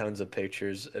shit tons of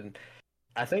pictures. And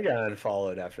I think I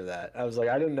unfollowed after that. I was like,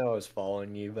 I didn't know I was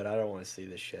following you, but I don't want to see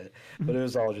this shit. But it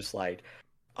was all just like,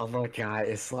 oh my god,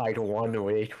 it's like 1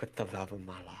 week with the love of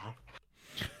my life.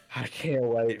 I can't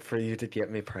wait for you to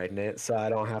get me pregnant so I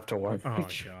don't have to work. Oh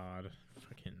god.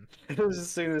 Fucking. It was as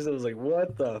soon as I was like,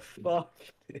 what the fuck,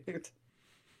 dude?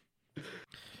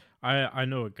 I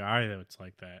know a guy that's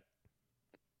like that.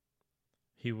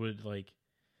 He would like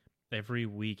every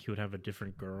week he would have a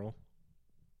different girl.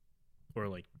 Or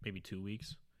like maybe 2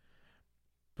 weeks.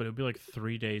 But it'll be like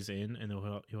 3 days in and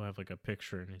he'll have like a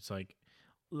picture and it's like,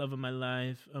 love of my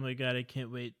life. Oh my god, I can't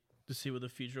wait to see what the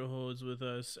future holds with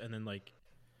us. And then like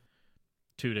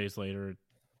 2 days later,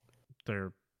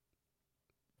 they're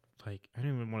like, I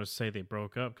don't even want to say they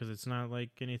broke up because it's not like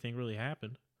anything really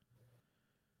happened.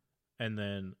 And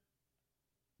then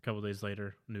a couple days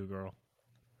later, new girl.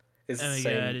 It's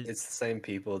the same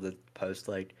people that post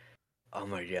like, oh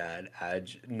my god,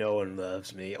 no one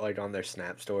loves me, like on their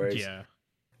Snap stories. Yeah.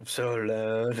 I'm so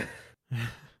alone.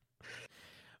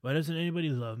 Why doesn't anybody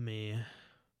love me?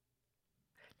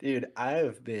 Dude, I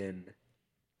have been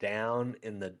down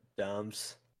in the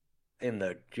dumps, in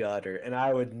the gutter, and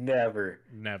I would never,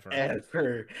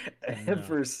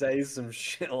 ever say some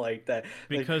shit like that.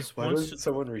 Because like, why doesn't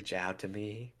someone reach out to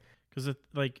me? Because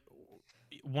like,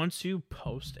 once you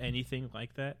post anything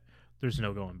like that, there's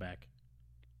no going back.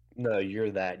 No,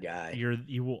 you're that guy.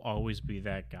 You will always be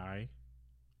that guy,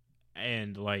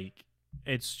 and like,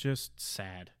 it's just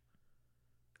sad.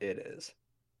 It is.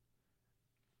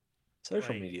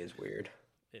 Social media is weird.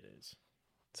 It is.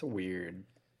 It's a weird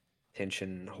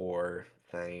tension horror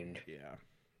thing. Yeah.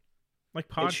 Like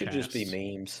podcasts. It should just be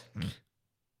memes.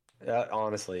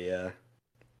 Honestly, yeah.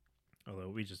 Although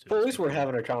we just do. But at least we're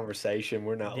having a conversation.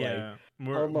 We're not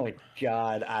oh my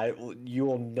god, you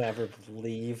will never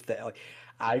believe that. Like,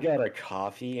 I got a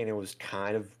coffee and it was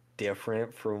kind of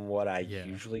different from what I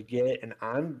usually get, and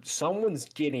someone's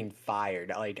getting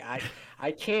fired. Like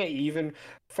I can't even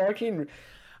fucking.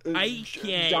 I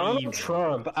can't Donald even.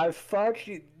 Trump. I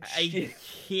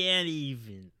can't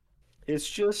even. It's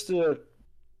just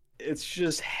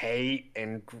hate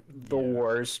and the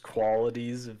worst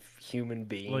qualities of human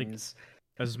beings.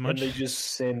 Like, as much, and they just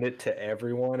send it to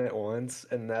everyone at once,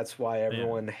 and that's why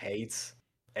everyone hates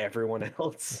everyone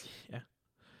else. Yeah.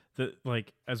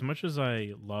 Like, as much as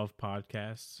I love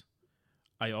podcasts,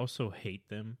 I also hate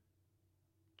them.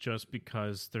 Just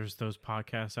because there's those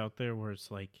podcasts out there where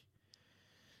it's like,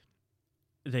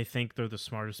 they think they're the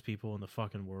smartest people in the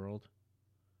fucking world,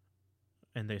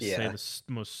 and they say the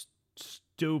most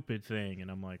stupid thing, and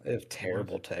I'm like, they have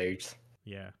terrible takes.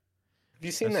 Yeah. Have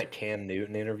you seen that Cam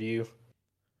Newton interview?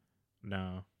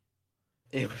 No.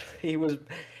 He was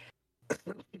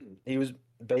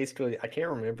basically, I can't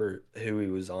remember who he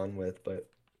was on with, but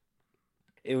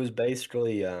it was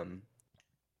basically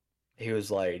he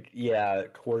was like, yeah,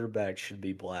 quarterback should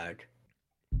be black,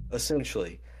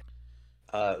 essentially.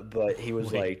 But he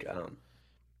was like,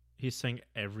 he's saying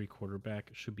every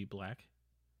quarterback should be black?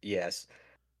 Yes.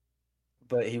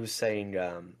 But he was saying,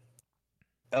 it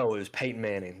was Peyton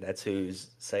Manning. That's who he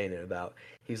was saying it about.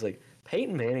 He's like,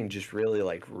 Peyton Manning just really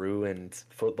like ruined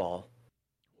football.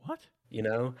 What? You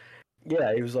know?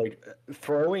 Yeah, he was like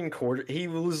throwing he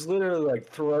was literally like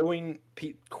throwing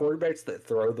quarterbacks that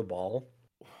throw the ball.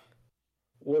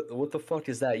 What the fuck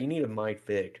is that? You need a Mike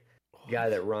Vick guy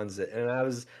that runs it. And I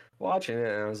was watching it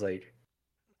and I was like,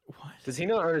 what? Does he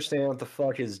not understand what the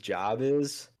fuck his job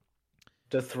is?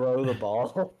 To throw the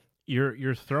ball?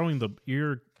 You're throwing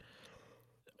your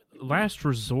last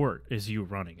resort is you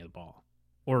running the ball.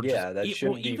 Or that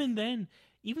shouldn't be. Even then,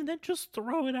 just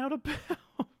throw it out of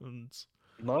bounds.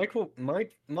 Michael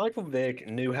Vick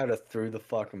knew how to throw the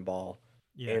fucking ball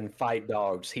and fight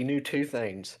dogs. He knew two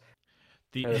things: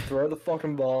 how to throw the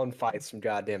fucking ball and fight some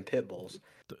goddamn pit bulls.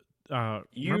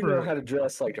 You know how to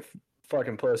dress like a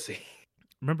fucking pussy.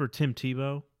 Remember Tim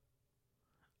Tebow?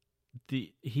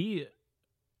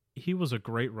 He was a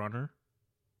great runner,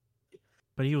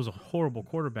 but he was a horrible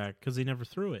quarterback because he never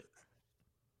threw it.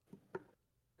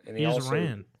 And he just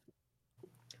ran.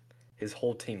 His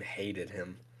whole team hated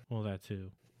him. Well, that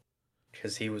too.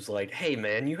 Because he was like, hey,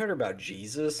 man, you heard about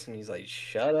Jesus? And he's like,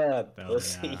 shut up,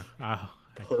 pussy. Yeah.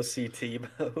 Pussy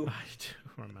Tebow. I do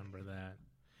remember that.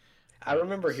 I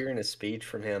remember hearing a speech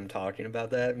from him talking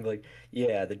about that and like,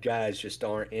 yeah, the guys just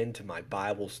aren't into my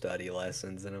Bible study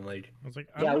lessons. And I'm like, I was like,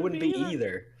 I yeah, I wouldn't wouldn't be be either.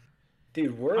 either.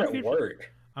 Dude, we're I'm at here.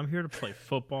 work. I'm here to play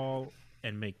football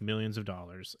and make millions of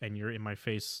dollars, and you're in my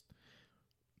face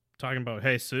talking about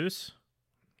Jesus.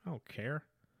 I don't care.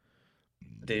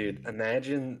 Dude,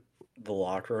 imagine the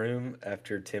locker room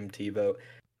after Tim Tebow.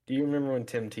 Do you remember when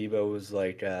Tim Tebow was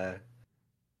like, or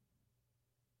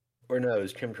no, it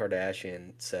was Kim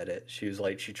Kardashian said it. She was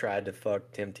like, she tried to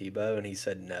fuck Tim Tebow and he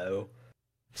said no,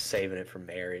 saving it for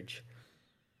marriage.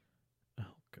 Oh,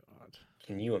 God.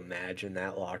 Can you imagine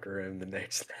that locker room the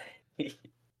next day?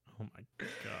 Oh, my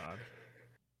God.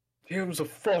 Tim's a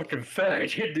fucking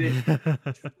faggot, dude.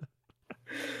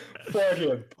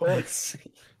 Fucking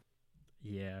pussy.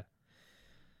 Yeah.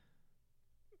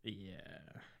 Yeah.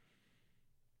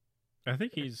 I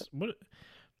think he's... What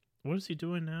is he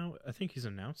doing now? I think he's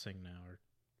announcing now. Or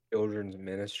Children's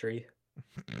ministry.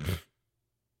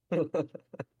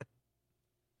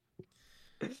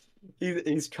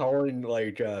 He's calling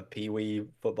like pee-wee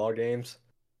football games.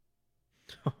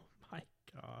 Oh my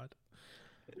God.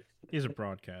 He's a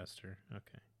broadcaster.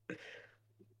 Okay.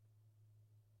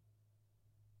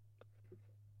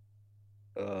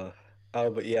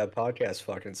 But yeah, podcasts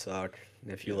fucking suck.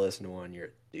 And if you listen to one,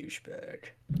 you're a douchebag.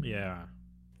 Yeah.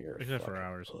 You're a Except for fucking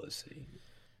ours. pussy.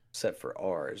 Except for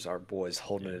ours. Our boys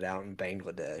holding it out in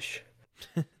Bangladesh.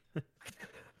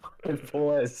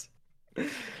 Boys.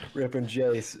 Ripping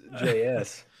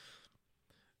JS.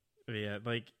 Yeah,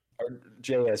 like... Our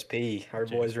JSP. Our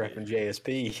boys repping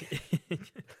JSP.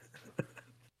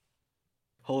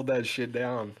 Hold that shit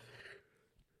down.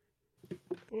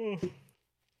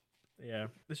 Yeah,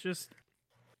 it's just...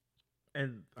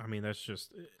 And, I mean, that's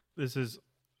just... This is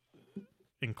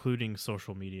including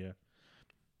social media.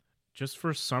 Just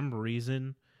for some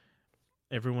reason,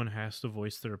 everyone has to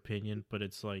voice their opinion, but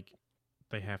it's like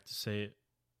they have to say it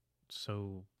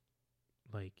so,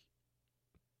 like,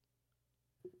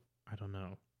 I don't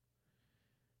know.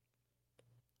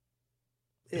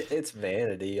 It's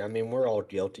vanity. I mean, we're all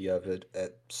guilty of it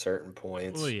at certain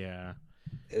points. Well, yeah.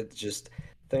 It's just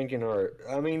thinking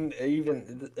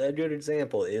even a good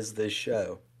example is this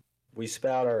show. We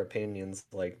spout our opinions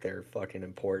like they're fucking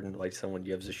important, like someone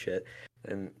gives a shit.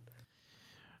 And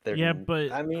yeah,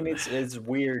 but I mean, it's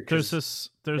weird. There's a sense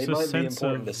be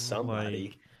important of to somebody.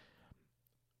 like,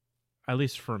 at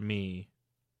least for me,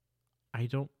 I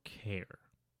don't care,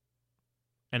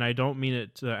 and I don't mean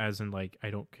it as in like I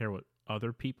don't care what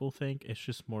other people think. It's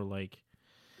just more like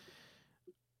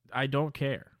I don't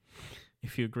care.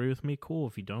 If you agree with me, cool.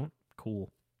 If you don't,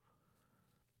 cool.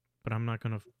 But I'm not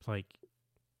gonna like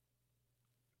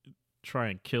try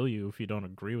and kill you if you don't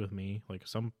agree with me, like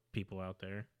some people out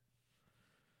there.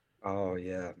 Oh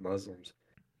yeah, Muslims.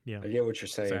 Yeah, I get what you're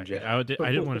saying, exactly. Jeff.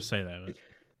 I didn't want to say that,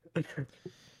 but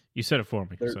you said it for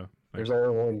me. There's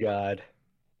only one God.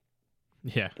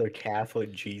 Yeah, the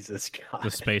Catholic Jesus God.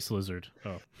 The space lizard.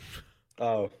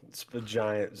 Oh, it's a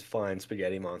giant flying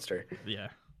spaghetti monster. Yeah.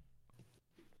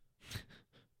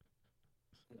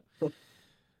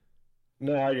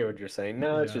 No, I get what you're saying.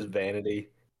 No, it's just vanity.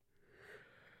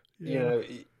 Yeah. You know,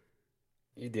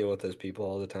 you deal with those people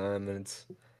all the time, and it's...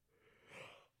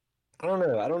 I don't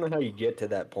know. I don't know how you get to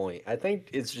that point. I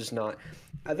think it's just not...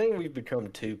 I think we've become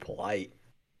too polite.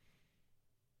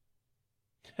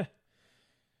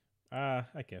 I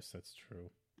guess that's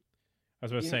true. I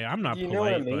was about to say, I'm not polite, know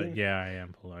what I mean? But yeah, I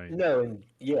am polite. No,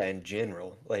 in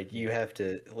general. Like, you have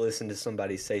to listen to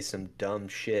somebody say some dumb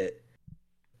shit,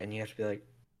 and you have to be like,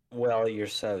 well, you're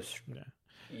so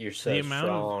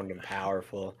strong and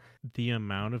powerful. The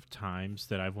amount of times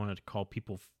that I've wanted to call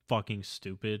people fucking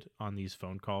stupid on these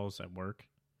phone calls at work,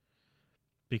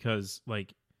 because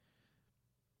like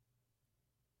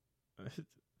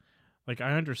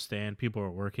I understand people are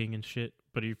working and shit,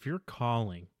 but if you're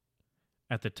calling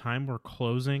at the time we're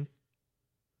closing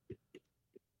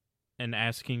and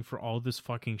asking for all this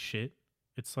fucking shit,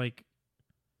 it's like,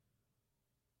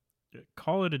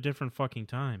 call it a different fucking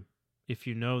time if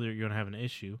you know that you're gonna have an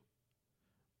issue.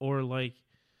 Or like,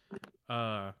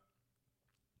 I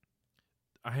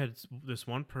had this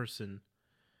one person,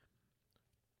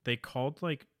 they called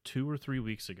like 2 or 3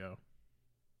 weeks ago,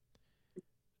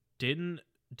 didn't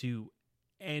do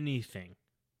anything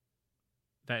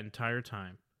that entire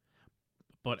time,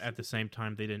 but at the same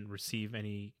time they didn't receive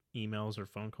any emails or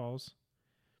phone calls,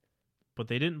 but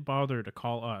they didn't bother to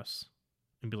call us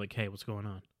and be like, hey, what's going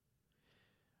on?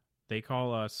 They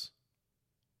call us,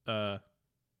 I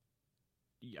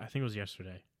think it was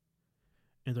yesterday,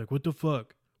 and they're like, what the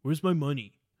fuck? Where's my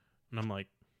money? And I'm like,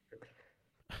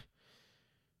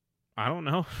 I don't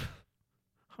know.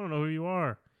 I don't know who you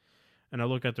are. And I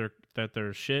look at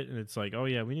their shit, and it's like, oh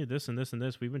yeah, we need this and this and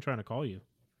this. We've been trying to call you.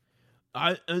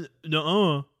 I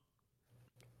got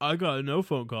no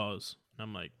phone calls. And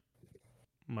I'm like,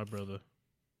 my brother,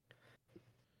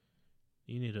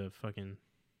 you need to fucking.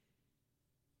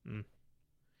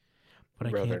 But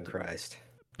brother in Christ,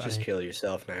 just kill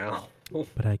yourself now.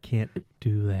 But I can't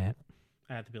do that.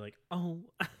 I have to be like, oh,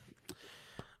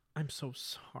 I'm so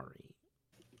sorry.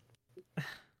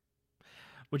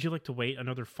 Would you like to wait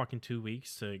another fucking 2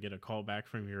 weeks to get a call back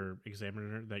from your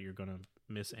examiner that you're gonna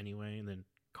miss anyway, and then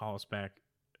call us back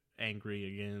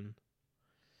angry again?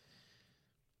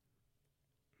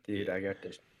 Dude, I got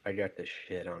this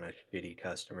shit on a shitty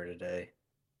customer today.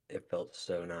 It felt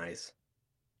so nice.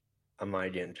 I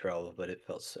might get in trouble, but it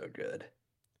felt so good.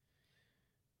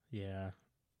 Yeah.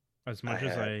 As much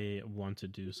as I want to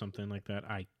do something like that,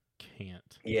 I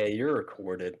can't. Yeah, you're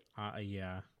recorded.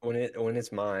 Yeah. When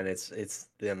it's mine, it's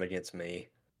them against me.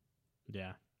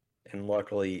 Yeah. And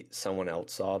luckily, someone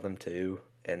else saw them too,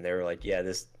 and they were like, "Yeah,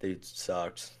 this dude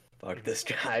sucks. Fuck this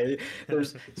guy."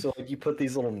 So like you put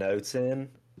these little notes in.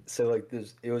 So like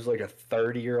it was like a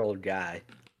 30-year-old guy.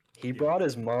 He brought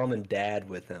his mom and dad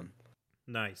with him.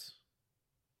 Nice.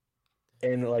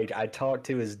 And like I talked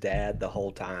to his dad the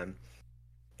whole time,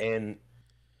 and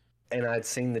I'd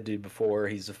seen the dude before.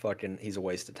 He's a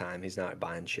waste of time. He's not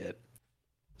buying shit.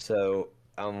 So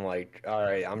I'm like, all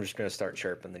right, I'm just gonna start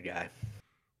chirping the guy.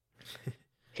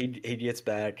 He gets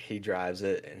back, he drives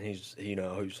it, and he's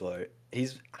like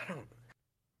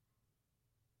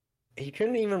he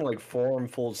couldn't even like form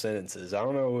full sentences. I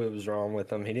don't know what was wrong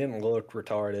with him. He didn't look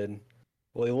retarded.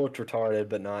 Well, he looked retarded,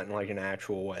 but not in like an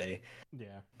actual way.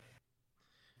 Yeah.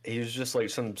 He was just like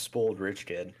some spoiled rich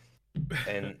kid.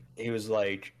 And he was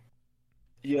like,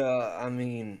 yeah, I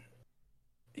mean,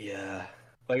 yeah.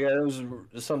 Like, it was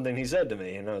something he said to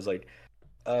me, and I was like,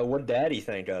 what'd Daddy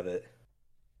think of it?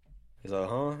 He's like,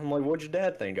 huh? I'm like, what'd your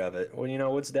dad think of it?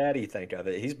 Well, what's Daddy think of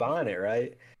it? He's buying it,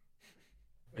 right?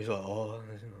 He's like, oh,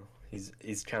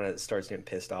 he's kind of starts getting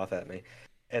pissed off at me.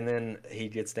 And then he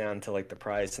gets down to, like, the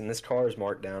price, and this car is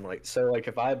marked down. Like, so, like,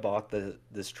 if I bought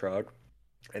this truck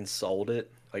and sold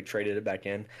it, like, traded it back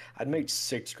in, I'd make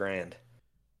 $6,000.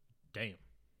 Damn.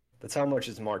 That's how much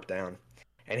it's marked down.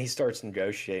 And he starts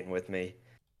negotiating with me.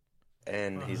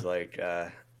 And he's like,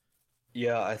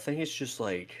 yeah, I think it's just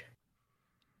like,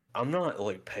 I'm not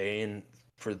like paying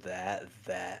for that.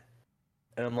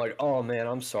 And I'm like, oh man,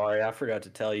 I'm sorry. I forgot to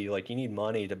tell you, like, you need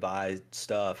money to buy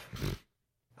stuff.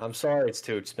 I'm sorry it's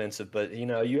too expensive, but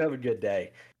you have a good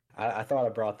day. I thought I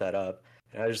brought that up.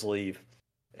 And I just leave.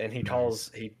 And he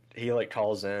calls, he like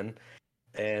calls in.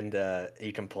 And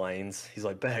he complains. He's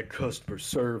like, bad customer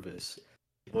service.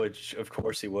 Which, of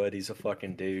course he would. He's a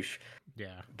fucking douche.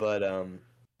 Yeah. But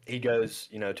he goes,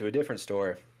 to a different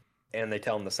store, and they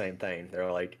tell him the same thing.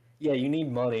 They're like, yeah, you need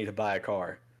money to buy a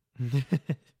car.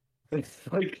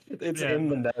 It's in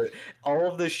the note.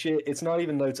 All of this shit, it's not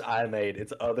even notes I made.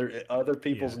 It's other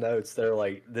people's notes. They're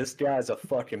like, this guy's a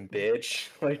fucking bitch.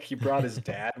 Like, he brought his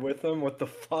dad with him. What the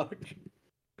fuck?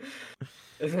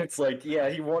 And it's like, yeah,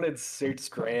 he wanted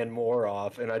 $6,000 more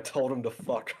off, and I told him to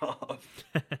fuck off.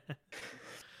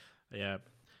 Yeah,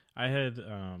 I had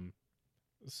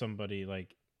somebody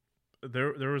like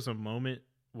there was a moment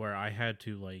where I had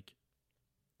to like,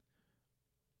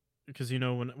 because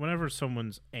whenever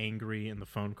someone's angry in the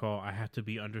phone call, I have to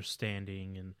be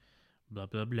understanding and blah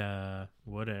blah blah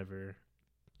whatever.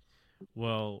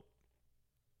 Well,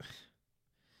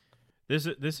 this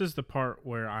is the part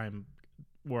where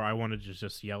I wanted to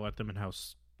just yell at them and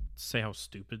say how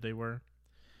stupid they were.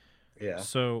 Yeah.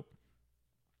 So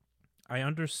I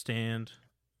understand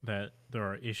that there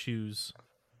are issues.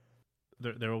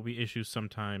 There will be issues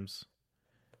sometimes,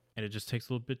 and it just takes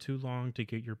a little bit too long to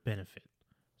get your benefit.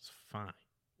 It's fine.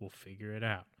 We'll figure it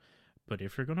out. But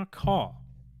if you're gonna call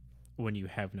when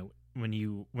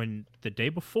the day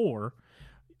before,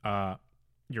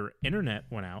 your internet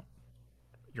went out,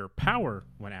 your power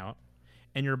went out,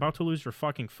 and you're about to lose your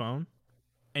fucking phone,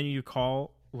 and you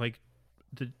call like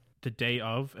the day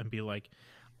of and be like,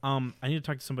 I need to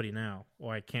talk to somebody now. Well,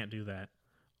 I can't do that.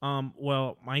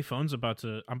 Well, my phone's I'm about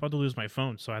to lose my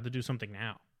phone, so I have to do something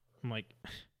now. I'm like,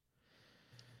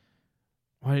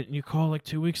 why didn't you call like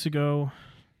 2 weeks ago?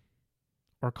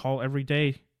 Or call every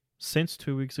day since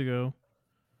 2 weeks ago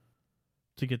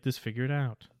to get this figured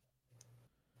out?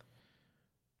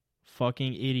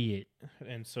 Fucking idiot.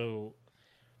 And so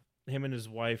him and his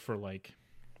wife are like,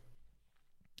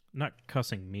 not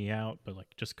cussing me out, but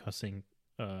like just cussing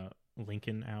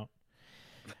Lincoln out.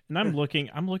 And I'm looking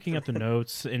at the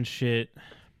notes and shit.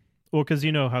 Well, because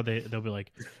how they'll be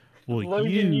like, well,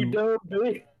 Logan, you dumb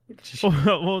bitch.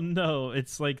 well, no,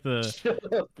 it's like the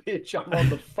Shut up, bitch. I'm on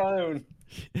the phone.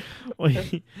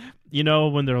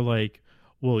 well, when they're like,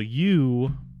 well,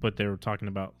 but they were talking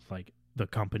about like the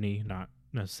company, not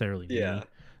necessarily Yeah. me.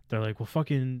 They're like, well,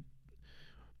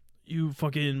 you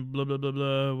fucking blah blah blah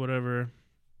blah whatever.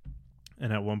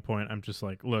 And at one point, I'm just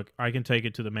like, look, I can take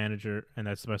it to the manager, and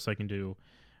that's the best I can do.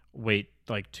 Wait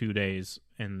like 2 days,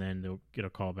 and then they'll get a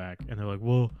call back, and they're like,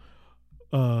 well,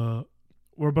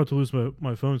 we're about to lose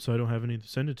my phone, so I don't have anything to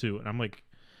send it to. And I'm like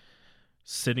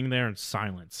sitting there in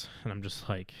silence, and I'm just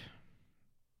like,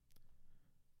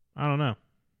 I don't know.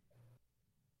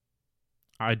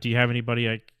 Do you have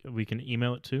anybody we can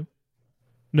email it to?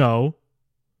 No.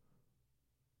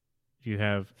 Do you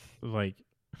have like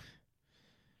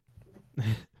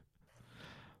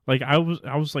like I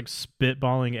was like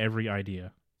spitballing every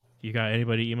idea. You got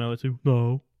anybody to email it to?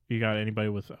 No. You got anybody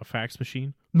with a fax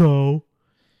machine? No.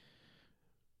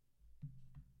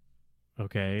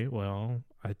 Okay, well,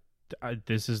 I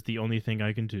this is the only thing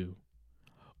I can do.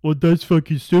 Well, that's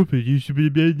fucking stupid. You should be.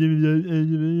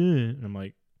 And I'm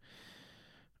like,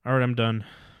 all right, I'm done.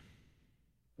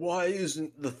 Why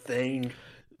isn't the thing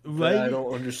that I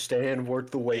don't understand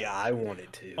work the way I want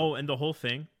it to? Oh, and the whole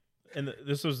thing, and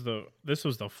this was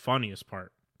the funniest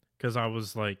part, because I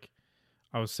was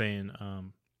saying,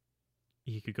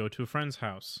 he could go to a friend's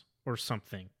house or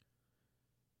something.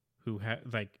 Who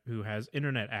has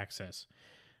internet access.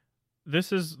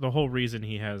 This is the whole reason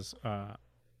he has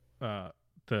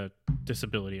the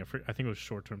disability. I think it was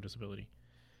short-term disability.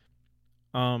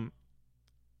 And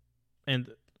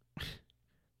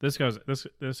this guy's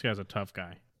a tough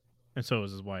guy, and so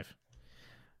is his wife.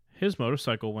 His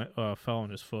motorcycle fell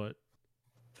on his foot.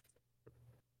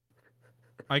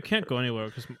 I can't go anywhere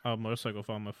because a motorcycle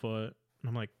fell on my foot. And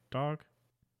I'm like, dog,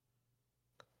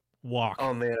 walk.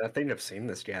 Oh man, I think I've seen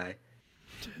this guy.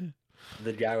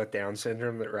 The guy with Down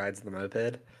syndrome that rides the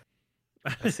moped.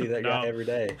 I see that guy every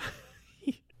day.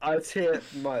 I hit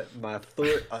my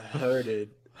foot. I hurted,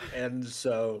 and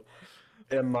so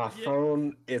in my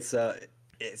phone, it's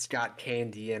got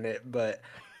candy in it, but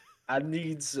I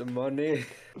need some money.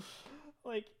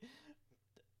 Like,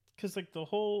 because like the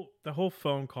whole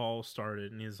phone call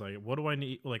started, and he's like, "What do I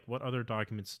need? Like, what other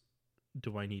documents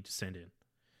do I need to send in?"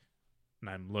 And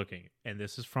I'm looking, and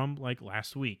this is from like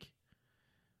last week.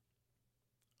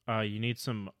 You need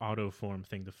some auto form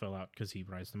thing to fill out because he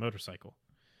rides the motorcycle.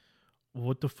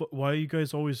 What the fuck? Why are you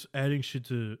guys always adding shit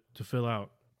to fill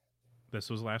out? This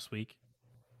was last week.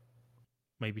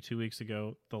 Maybe 2 weeks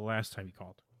ago, the last time he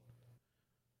called.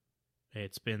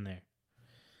 It's been there.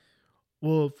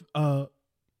 Well, I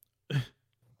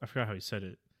forgot how he said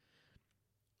it.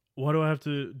 Why do I have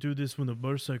to do this when the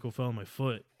motorcycle fell on my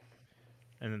foot?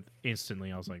 And then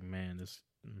instantly I was like, man, this...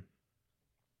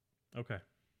 Okay.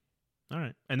 All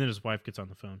right. And then his wife gets on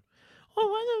the phone. Oh,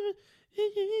 why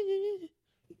the...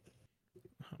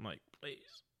 I'm like,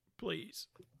 please.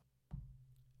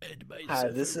 Hi,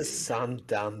 this is some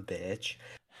dumb bitch.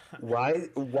 Why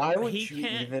would you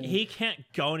even... He can't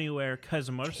go anywhere because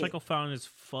a motorcycle fell on his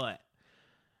foot.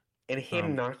 And he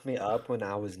knocked me up when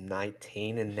I was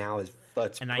 19, and now his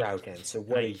foot's broken. So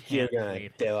what are you going to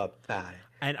do about it?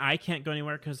 And I can't go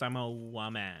anywhere because I'm a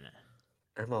woman.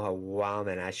 I'm a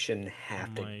woman. I shouldn't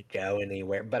have to go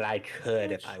anywhere, but I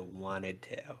could if I wanted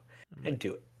to. I'd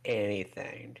do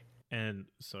anything. And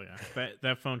so yeah,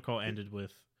 that phone call ended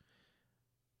with,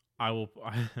 I'll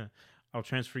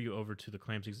transfer you over to the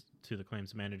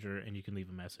claims manager, and you can leave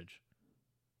a message.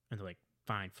 And they're like,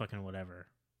 fine, fucking whatever.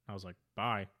 I was like,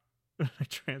 bye. I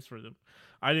transferred them.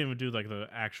 I didn't even do like the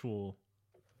actual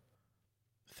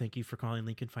thank you for calling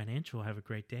Lincoln Financial. Have a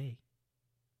great day.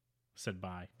 Said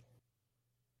bye.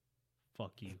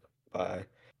 Fuck you. Bye.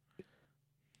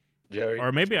 Jerry.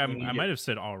 Or maybe I might have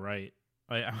said all right.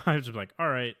 I was just like, all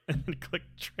right, and then click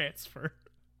transfer.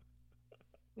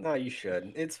 No, you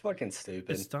shouldn't. It's fucking stupid.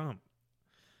 It's dumb.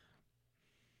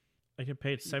 I get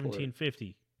paid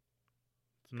 $17.50.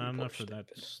 It's not enough for that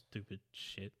stupid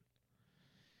shit.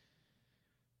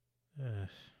 But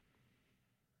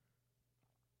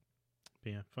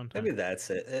yeah, fun time. Maybe that's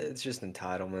it. It's just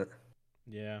entitlement.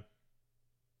 Yeah.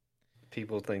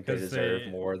 People think they deserve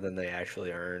more than they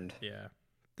actually earned. Yeah.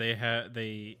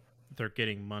 They're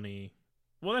getting money.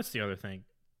 Well, that's the other thing.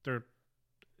 They're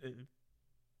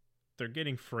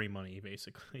getting free money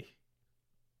basically.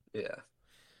 Yeah.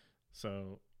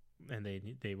 So, and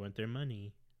they want their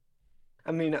money.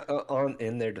 I mean,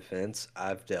 in their defense,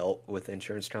 I've dealt with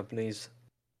insurance companies,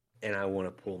 and I want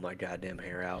to pull my goddamn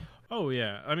hair out. Oh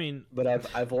yeah, I mean, but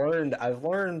I've learned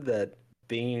that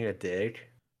being a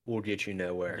dick will get you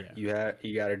nowhere. Yeah.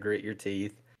 You got to grit your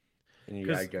teeth And you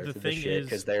gotta go through the shit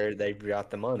because they've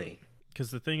got the money.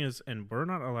 Because the thing is, and we're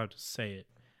not allowed to say it,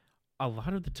 a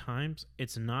lot of the times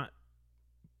it's not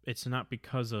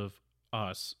because of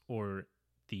us or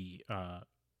the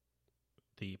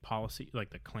policy,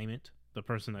 like the claimant, the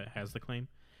person that has the claim.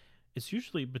 It's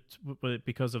usually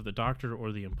because of the doctor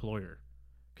or the employer,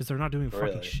 because they're not doing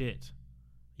fucking shit.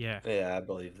 Yeah. Yeah, I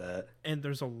believe that. And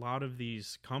there's a lot of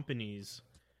these companies,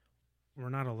 we're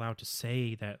not allowed to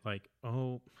say that, like,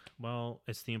 oh, well,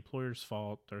 it's the employer's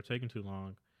fault. They're taking too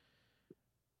long.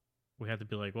 We have to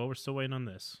be like, well, we're still waiting on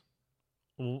this.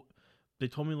 Well, they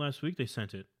told me last week they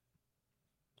sent it.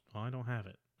 Well, I don't have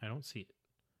it. I don't see it.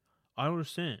 I don't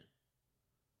understand.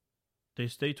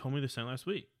 They told me they sent last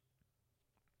week.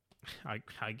 I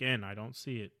don't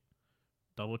see it.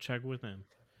 Double check with them.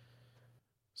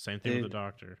 Same thing with the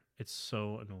doctor. It's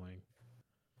so annoying.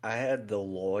 I had the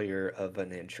lawyer of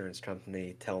an insurance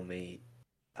company tell me,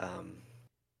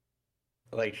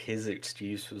 like, his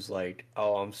excuse was like,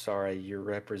 "Oh, I'm sorry, your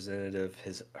representative,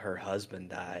 her husband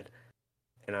died,"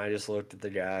 and I just looked at the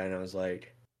guy and I was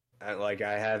like,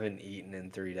 I haven't eaten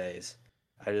in 3 days.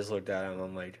 I just looked at him.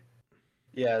 I'm like,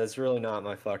 yeah, that's really not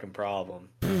my fucking problem.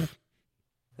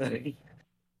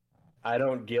 I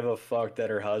don't give a fuck that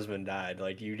her husband died.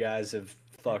 Like, you guys have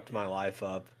fucked my life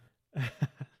up.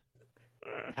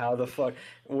 How the fuck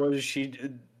was she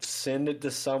send it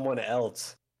to someone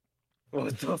else?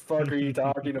 What the fuck are you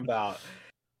talking about?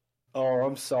 Oh,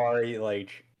 I'm sorry.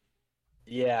 Like,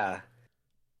 yeah,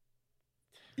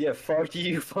 fuck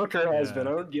you, fuck her husband.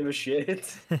 I don't give a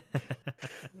shit.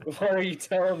 Why are you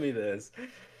telling me this?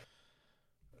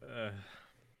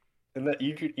 And that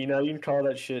you can call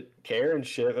that shit Karen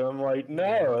shit, and I'm like,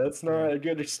 no, that's not a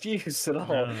good excuse at all.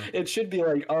 No. It should be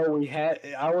like, oh,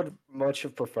 I would much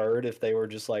have preferred if they were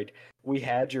just like, we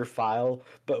had your file,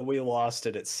 but we lost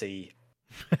it at sea.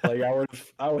 Like,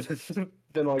 I would have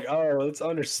been like, oh, it's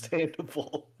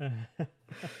understandable.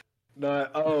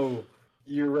 Not, oh,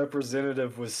 your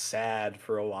representative was sad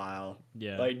for a while.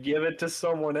 Yeah. Like, give it to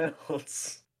someone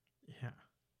else. Yeah.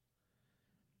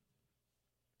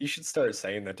 You should start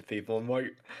saying that to people. I'm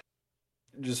like,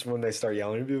 just when they start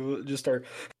yelling at people, just start,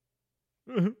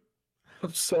 I'm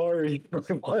sorry, my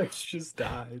wife just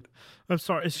died. I'm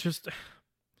sorry, it's just,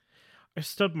 I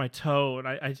stubbed my toe, and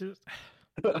I just...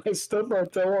 I stubbed my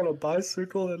toe on a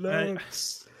bicycle, and now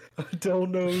I don't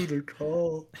know who to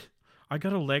call. I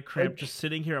got a leg cramp just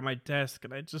sitting here at my desk,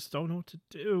 and I just don't know what to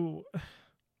do.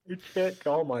 You can't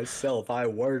call myself. I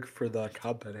work for the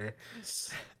company.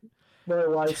 My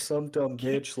wife, some dumb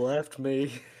bitch, left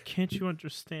me. Can't you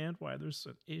understand why there's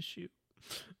an issue?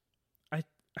 I'm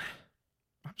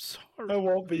sorry. I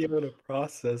won't be able to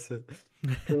process it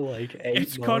for like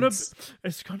 8 months.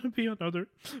 It's gonna be another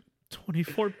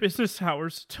 24 business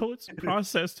hours till it's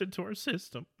processed into our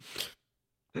system.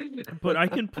 But I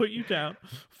can put you down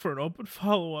for an open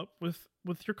follow-up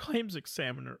with your claims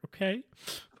examiner, okay?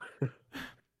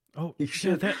 Oh,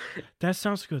 yeah, that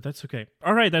sounds good. That's okay.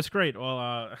 All right, that's great.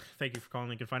 Well, thank you for calling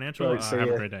Lincoln Financial. Have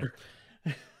a great day.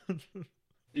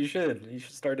 You should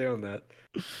start doing that.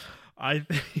 I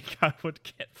think I would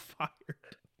get fired.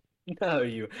 No,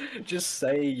 you just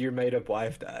say your made-up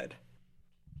wife died.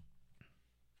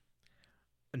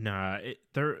 Nah,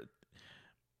 they're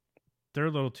a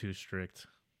little too strict.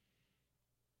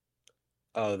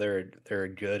 Oh, they're a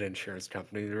good insurance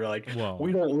company. They're like, well,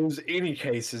 we don't lose any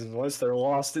cases unless they're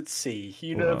lost at sea.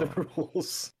 You know the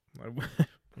rules.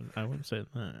 I wouldn't say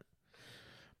that,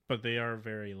 but they are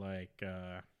very like,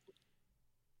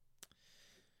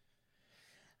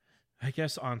 I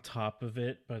guess on top of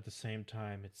it, but at the same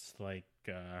time, it's like,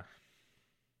 I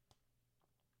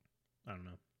don't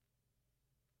know,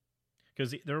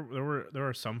 because there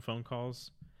are some phone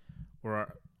calls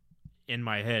where in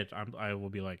my head I will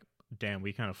be like, damn,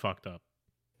 we kind of fucked up.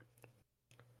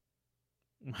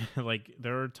 Like,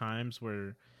 there are times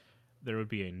where there would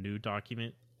be a new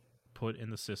document put in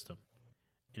the system,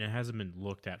 and it hasn't been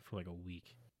looked at for like a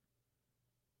week.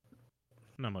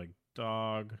 And I'm like,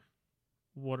 dog,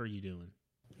 what are you doing?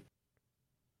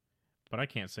 But I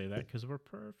can't say that because we're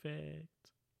perfect.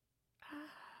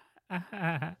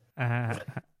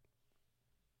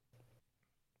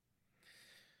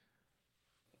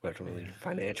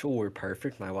 Financial, we're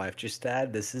perfect. My wife just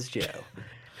died. This is Joe.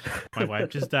 My wife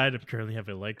just died. I'm currently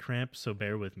having a leg cramp, so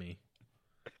bear with me.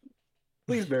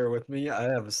 Please bear with me. I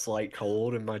have a slight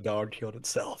cold, and my dog killed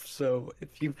itself. So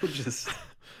if you would just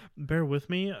bear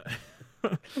with me.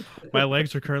 My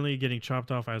legs are currently getting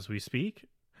chopped off as we speak.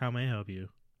 How may I help you?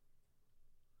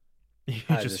 You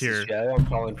Hi, just hear. Is Joe. I'm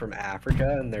calling from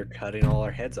Africa, and they're cutting all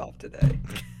our heads off today.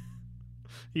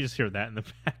 You just hear that in the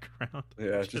background.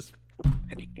 Yeah, just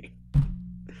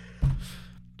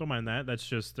Don't mind that. That's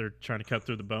just they're trying to cut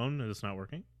through the bone and it's not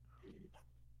working.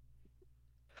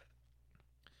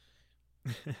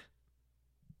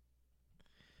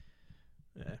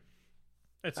 Yeah.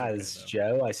 It's Hi, okay, this is though.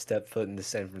 Joe. I stepped foot into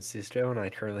San Francisco, and I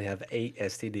currently have 8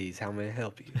 STDs. How may I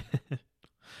help you?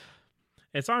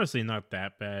 It's honestly not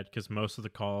that bad because most of the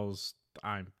calls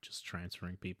I'm just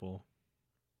transferring people.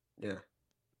 Yeah.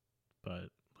 But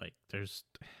like,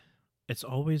 it's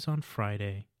always on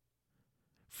Friday.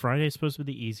 Friday's supposed to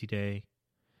be the easy day,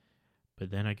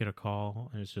 but then I get a call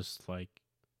and it's just like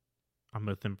I'm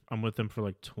with them for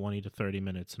like 20 to 30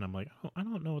 minutes, and I'm like, oh, I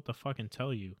don't know what to fucking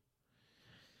tell you.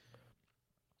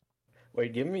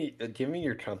 Wait, give me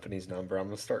your company's number. I'm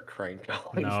gonna start crank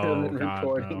calling them No, and God,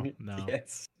 recording. no.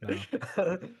 Yes. No.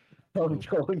 I'm Nope.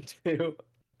 going to.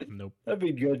 Nope. That'd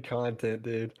be good content,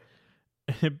 dude.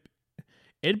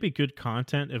 It'd be good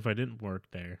content if I didn't work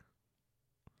there.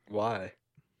 Why?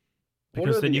 Because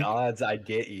what are then the odds I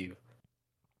get you?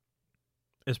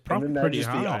 it's And probably then that'd pretty just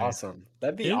high. be awesome.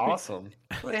 That'd be It'd be- awesome.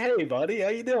 Like, hey, buddy, how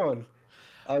you doing?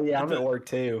 Oh yeah, I'm at work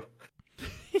too.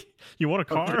 You want a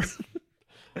car?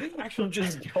 Actually,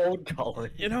 just cold calling.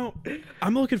 You know,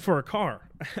 I'm looking for a car.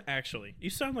 Actually, you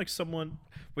sound like someone.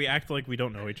 We act like we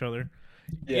don't know each other.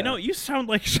 Yeah. You know, you sound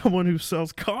like someone who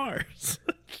sells cars.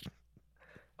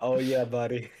 Oh yeah,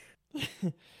 buddy.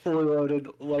 Fully loaded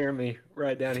Laramie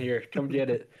right down here. Come get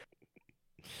it.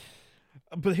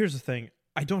 But here's the thing: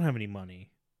 I don't have any money.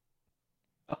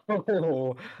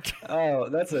 Oh,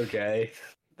 that's okay.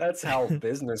 That's how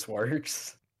business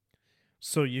works.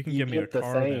 So you can You give me a get the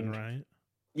car then, thing. right?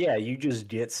 Yeah, you just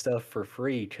get stuff for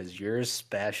free because you're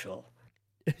special.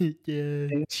 Yeah.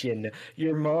 Since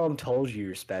your mom told you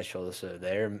you're special, so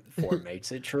therefore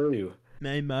makes it true.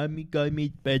 My mommy got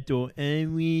me special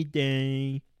every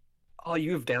day. Oh,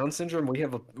 you have Down syndrome? We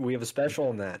have a special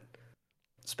on that.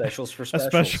 Specials for A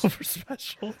specials. special for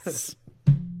specials.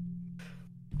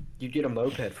 You get a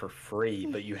moped for free,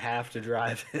 but you have to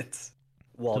drive it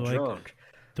while drunk.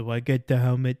 Do I get the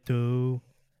helmet too?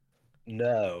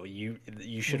 No, you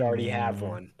should already have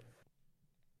one.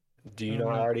 Do you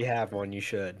not already have one? You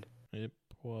should. It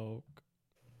broke.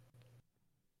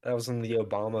 That was in the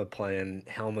Obama plan,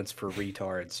 helmets for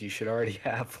retards. You should already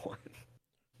have one.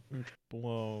 It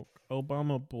broke.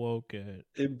 Obama broke it.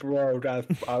 It broke.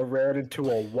 I ran into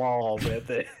a wall with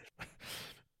it.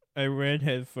 I ran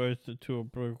headfirst into a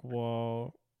brick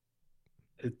wall.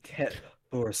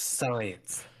 For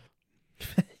science.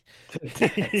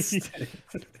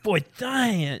 For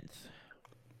science.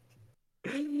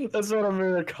 That's what I'm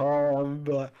gonna call him.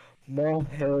 But my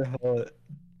hair hurt.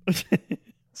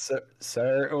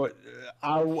 Sir,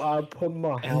 I put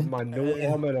my new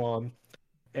helmet on,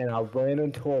 and I ran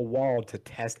into a wall to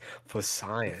test for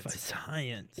science. For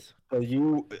science.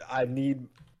 So I need.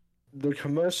 The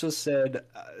commercial said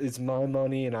it's my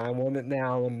money and I want it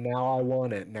now, and now I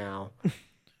want it now.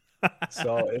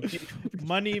 So if you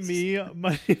money me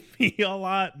a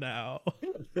lot now.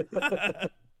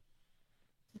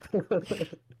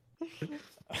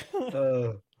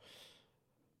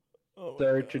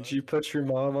 Sir, could you put your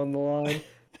mom on the line?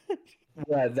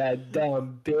 What, that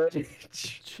dumb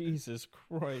bitch? Jesus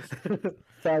Christ.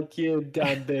 Fuck you,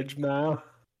 dumb bitch, mom.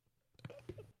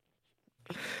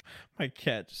 My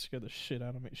cat just scared the shit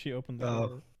out of me. She opened the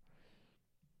door.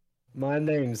 My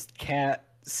name's Cat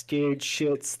Scared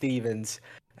Shit Stevens,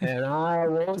 and I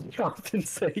want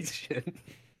compensation.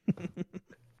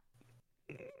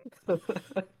 This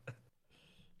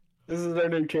is their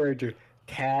new character.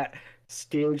 Cat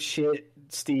Scared Shit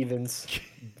Stevens,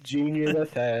 Junior the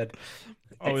Third.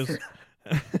 Always.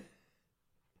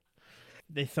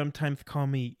 They sometimes call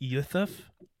me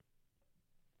Yusuf.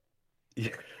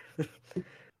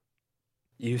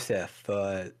 Yusuf,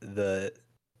 the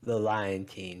Lion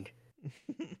King.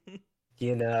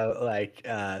 You know, like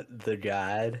the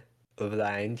god of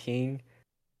Lion King.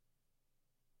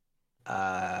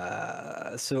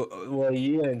 So what are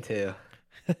you into?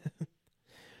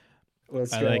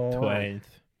 What's I going like on? Twain.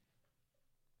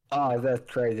 Oh,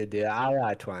 that's crazy, dude. I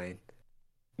like Twain.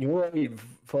 You want me to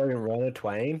fucking run a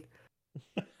Twain?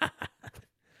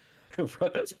 He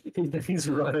thinks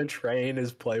run a train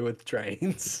is play with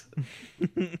trains.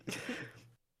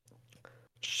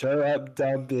 Shut up,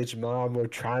 dumb bitch, mom. We're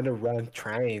trying to run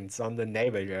trains. I'm the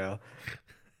neighbor girl.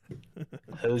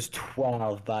 Who's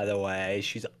 12, by the way.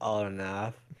 She's old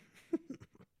enough.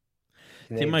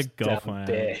 She's my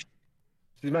girlfriend.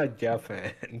 She's my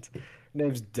girlfriend. Her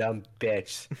name's Dumb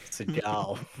Bitch. It's a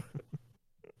girl.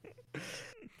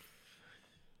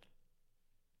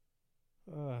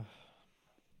 All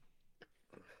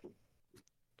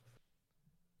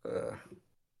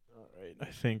right, I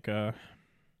think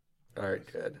All right,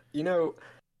 good. You know,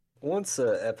 once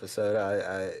a episode,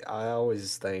 I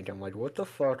always think, I'm like, what the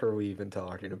fuck are we even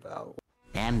talking about?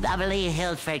 Them Beverly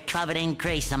Hills for covered in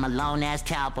grease. I'm a lone-ass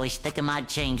cowboy sticking my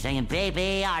chain, saying,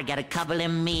 baby, I got a couple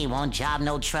in me. Won't job,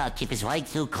 no truck, keep his white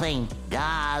too clean.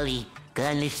 Golly,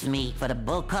 goodness me. For the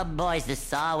Bull Club boys,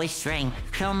 this always string.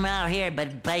 Come out here,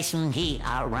 but buy some heat.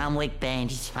 I'll run with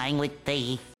bands, just hang with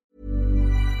thee.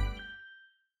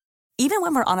 Even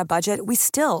when we're on a budget, we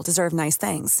still deserve nice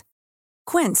things.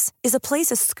 Quince is a place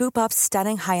to scoop up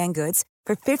stunning high-end goods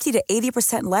for 50 to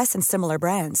 80% less than similar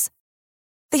brands.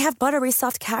 They have buttery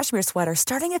soft cashmere sweaters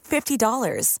starting at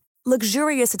 $50,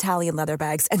 luxurious Italian leather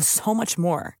bags, and so much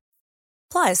more.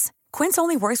 Plus, Quince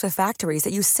only works with factories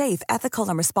that use safe, ethical,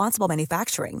 and responsible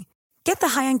manufacturing. Get the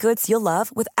high-end goods you'll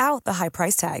love without the high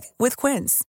price tag with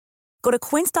Quince. Go to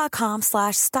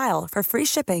quince.com/style for free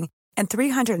shipping and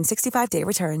 365-day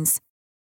returns.